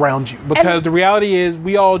world around you. Because the reality is,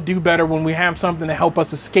 we all do better when we have something to help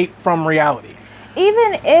us escape from reality.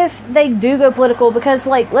 Even if they do go political, because,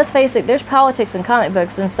 let's face it, there's politics in comic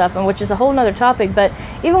books and stuff, and which is a whole nother topic, but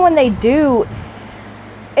even when they do,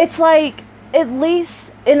 it's like, at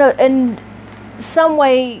least in some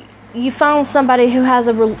way, you found somebody who has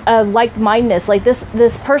a like-mindedness. Like,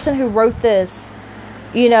 this person who wrote this,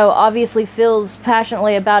 obviously feels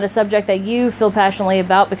passionately about a subject that you feel passionately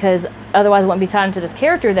about, because otherwise it wouldn't be tied into this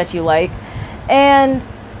character that you like. And,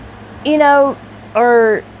 and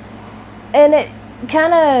it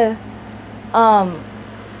kind of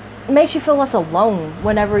makes you feel less alone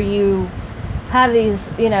whenever you have these,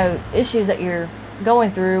 issues that you're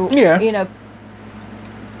going through. Yeah.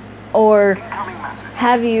 Or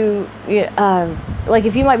have you,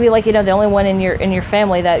 if you might be the only one in your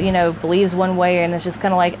family that, believes one way, and it's just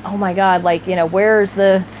kind of like, oh my God, where's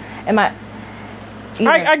the,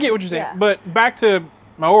 I get what you're saying, but back to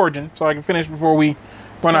my origin, so I can finish before we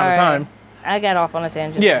run out of time. I got off on a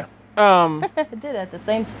tangent. Yeah. I did at the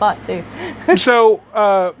same spot too. So,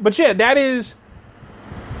 but yeah, that is,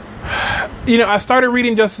 I started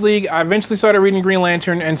reading Justice League. I eventually started reading Green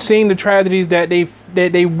Lantern and seeing the tragedies that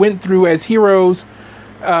they went through as heroes,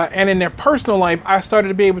 and in their personal life, I started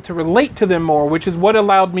to be able to relate to them more, which is what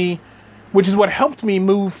helped me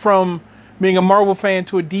move from being a Marvel fan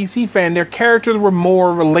to a DC fan. Their characters were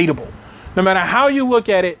more relatable. No matter how you look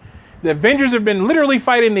at it, the Avengers have been literally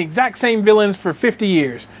fighting the exact same villains for 50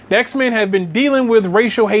 years. The X-Men have been dealing with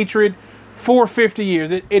racial hatred for 50 years.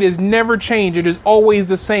 It has never changed. It is always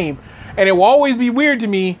the same. And it will always be weird to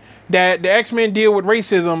me that the X-Men deal with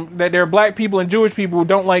racism, that there are black people and Jewish people who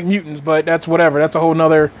don't like mutants, but that's whatever. That's a whole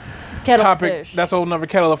nother topic. That's a whole nother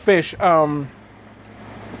kettle of fish.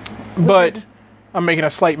 But I'm making a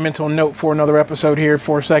slight mental note for another episode here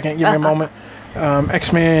for a second. Give me a moment.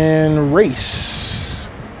 X-Men race.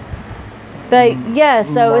 But yeah,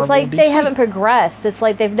 so Marvel, it's like DC. they haven't progressed. It's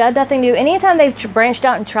like they've done nothing new. Anytime they've branched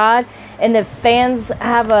out and tried, and the fans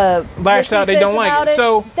have a lashed out, they don't like it.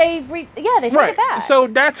 So they take it back. So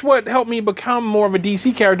that's what helped me become more of a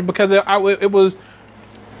DC character, because it was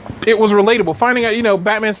relatable. Finding out,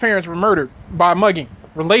 Batman's parents were murdered by mugging.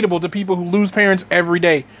 Relatable to people who lose parents every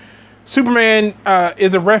day. Superman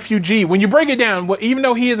is a refugee. When you break it down, even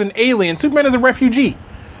though he is an alien, Superman is a refugee.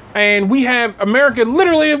 And we have America,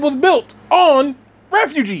 literally, it was built on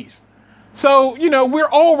refugees. So, we're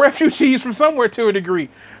all refugees from somewhere to a degree.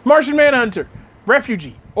 Martian Manhunter,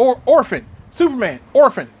 refugee, or orphan. Superman,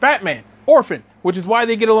 orphan. Batman, orphan. Which is why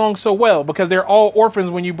they get along so well, because they're all orphans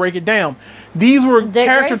when you break it down. These were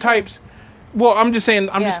character types. Well, I'm just saying,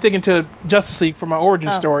 I'm just sticking to Justice League for my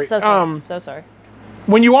origin story. So sorry.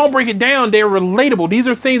 When you all break it down, they're relatable. These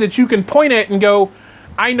are things that you can point at and go,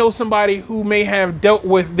 I know somebody who may have dealt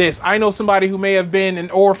with this. I know somebody who may have been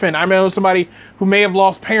an orphan. I know somebody who may have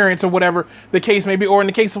lost parents or whatever the case may be. Or in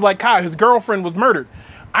the case of like Kai, his girlfriend was murdered.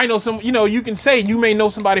 I know you can say you may know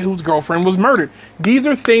somebody whose girlfriend was murdered. These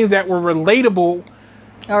are things that were relatable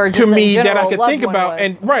to me that I could think about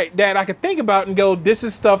that I could think about and go, this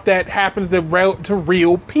is stuff that happens to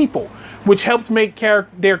real people, which helped make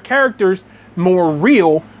their characters more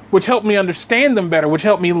real, which helped me understand them better, which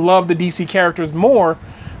helped me love the DC characters more,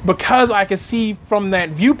 because I could see from that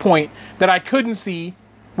viewpoint that I couldn't see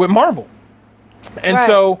with Marvel. And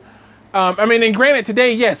so, and granted,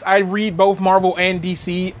 today, yes, I read both Marvel and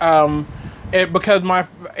DC, because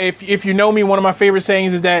if you know me, one of my favorite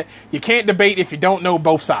sayings is that you can't debate if you don't know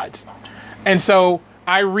both sides. And so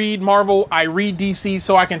I read Marvel, I read DC,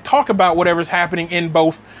 so I can talk about whatever's happening in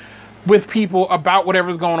both with people about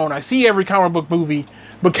whatever's going on. I see every comic book movie,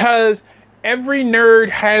 because every nerd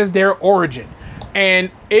has their origin. And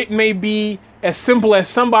it may be as simple as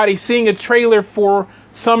somebody seeing a trailer for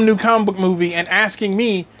some new comic book movie and asking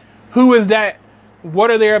me, who is that? What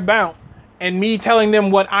are they about? And me telling them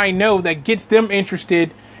what I know that gets them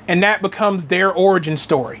interested, and that becomes their origin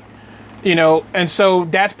story. And so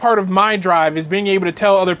that's part of my drive, is being able to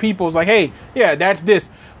tell other people, it's like, hey, yeah, that's this.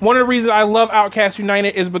 One of the reasons I love Outcast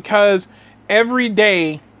United is because every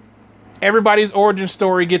day, everybody's origin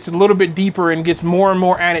story gets a little bit deeper and gets more and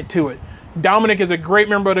more added to it. Dominic is a great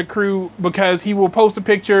member of the crew, because he will post a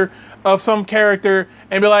picture of some character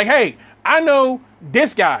and be like, hey, I know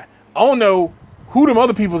this guy. I don't know who them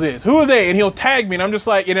other people's is. Who is they? And he'll tag me, and I'm just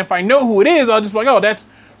like, and if I know who it is, I'll just be like, oh, that's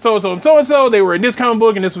so-and-so and so-and-so. They were in this comic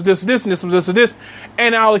book, and this was this, and this was this, and this.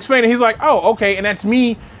 And I'll explain it. He's like, oh, okay. And that's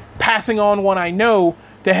me passing on what I know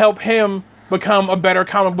to help him become a better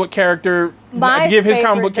comic book character, give his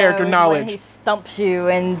comic book character knowledge. When he stumps you,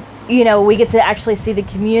 and we get to actually see the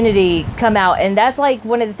community come out, and that's like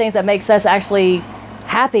one of the things that makes us actually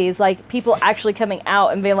happy, is like people actually coming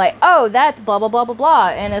out and being like, oh, that's blah blah blah blah blah,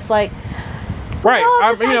 and it's like, right,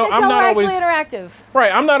 I'm not always interactive.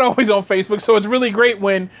 Right, I'm not always on Facebook, so it's really great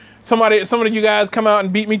when some of you guys come out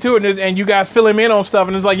and beat me to it, and you guys fill him in on stuff,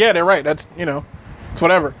 and it's like, yeah, they're right. That's it's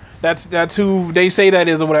whatever. That's who they say that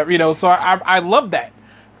is, or whatever. So I love that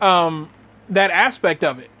that aspect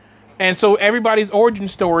of it, and so everybody's origin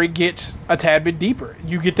story gets a tad bit deeper.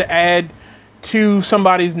 You get to add to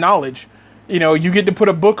somebody's knowledge. You get to put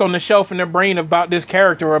a book on the shelf in their brain about this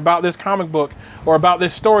character, or about this comic book, or about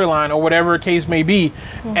this storyline, or whatever the case may be.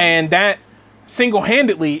 Mm-hmm. And that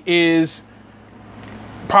single-handedly is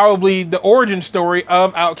probably the origin story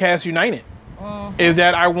of Outcast United. Mm-hmm. Is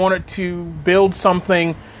that I wanted to build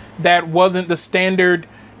something that wasn't the standard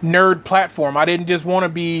nerd platform. I didn't just want to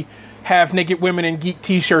be half-naked women in geek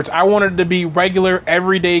t-shirts. I wanted to be regular,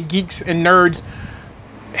 everyday geeks and nerds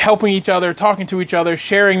helping each other, talking to each other,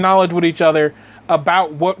 sharing knowledge with each other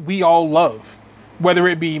about what we all love. Whether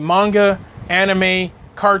it be manga, anime,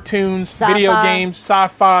 cartoons, sci-fi, video games,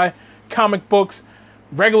 sci-fi, comic books,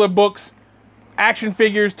 regular books, action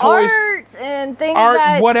figures, toys, art, and things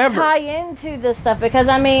that whatever tie into this stuff. Because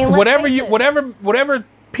I mean, whatever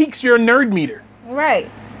piques your nerd meter. Right.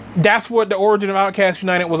 that's what the origin of Outcast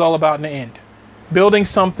United was all about in the end. Building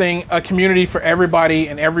something, a community for everybody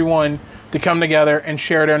and everyone to come together and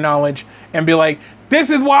share their knowledge and be like, this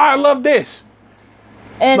is why I love this.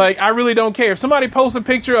 And Like, I really don't care. If somebody posts a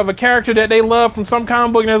picture of a character that they love from some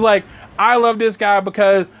comic book and it's like, I love this guy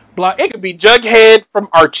because blah, it could be Jughead from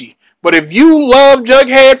Archie. But if you love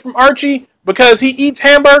Jughead from Archie because he eats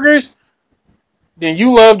hamburgers, then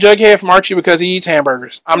you love Jughead from Archie because he eats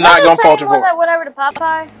hamburgers. I'm not going to fault you for that it. went over to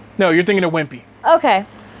Popeye. No, you're thinking of Wimpy. Okay,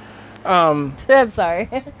 I'm sorry.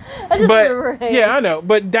 I just But remember. yeah, I know.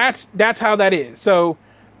 But that's how that is. So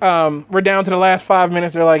we're down to the last 5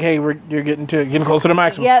 minutes. They're like, hey, you're getting close to the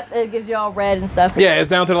maximum. Yep, it gives you all red and stuff. Yeah, it's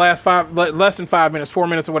down to the last less than 5 minutes, 4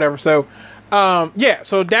 minutes or whatever. So yeah,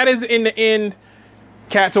 so that is in the end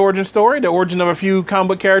Kat's origin story, the origin of a few comic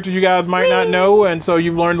book characters you guys might not know, and so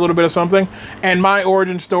you've learned a little bit of something. And my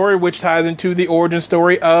origin story, which ties into the origin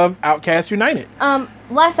story of Outcast United.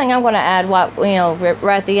 Last thing I'm going to add, right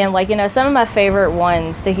at the end, some of my favorite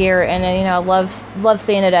ones to hear, and then I love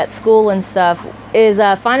seeing it at school and stuff, is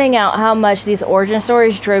finding out how much these origin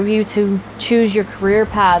stories drove you to choose your career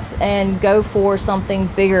paths and go for something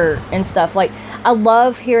bigger and stuff. Like, I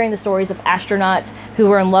love hearing the stories of astronauts who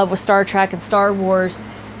were in love with Star Trek and Star Wars,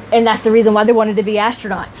 and that's the reason why they wanted to be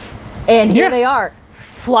astronauts. And here they are,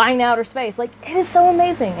 flying to outer space. Like, it is so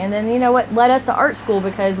amazing. And then, what led us to art school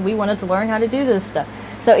because we wanted to learn how to do this stuff.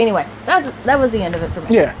 So anyway, that was the end of it for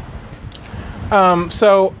me. Yeah.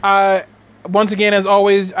 So I, once again, as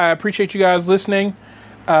always, I appreciate you guys listening.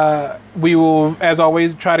 We will, as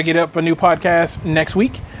always, try to get up a new podcast next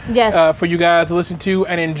week. Yes. For you guys to listen to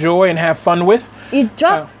and enjoy and have fun with. You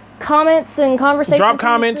drop comments and conversation. Drop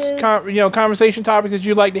comments, conversation topics that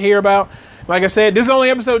you'd like to hear about. Like I said, this is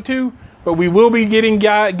only episode 2, but we will be getting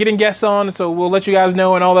guests on, so we'll let you guys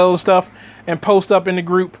know and all that other stuff and post up in the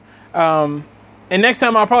group. And next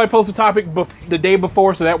time I'll probably post a topic the day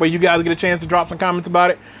before, so that way you guys get a chance to drop some comments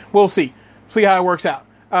about it. We'll see how it works out.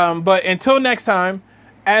 But until next time,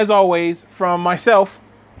 as always, from myself,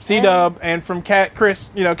 C-Dub, and from Kat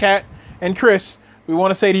and Chris, we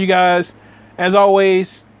want to say to you guys, as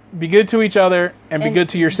always, be good to each other and be good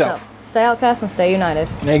to yourself. Stay outcast and stay united.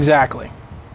 Exactly.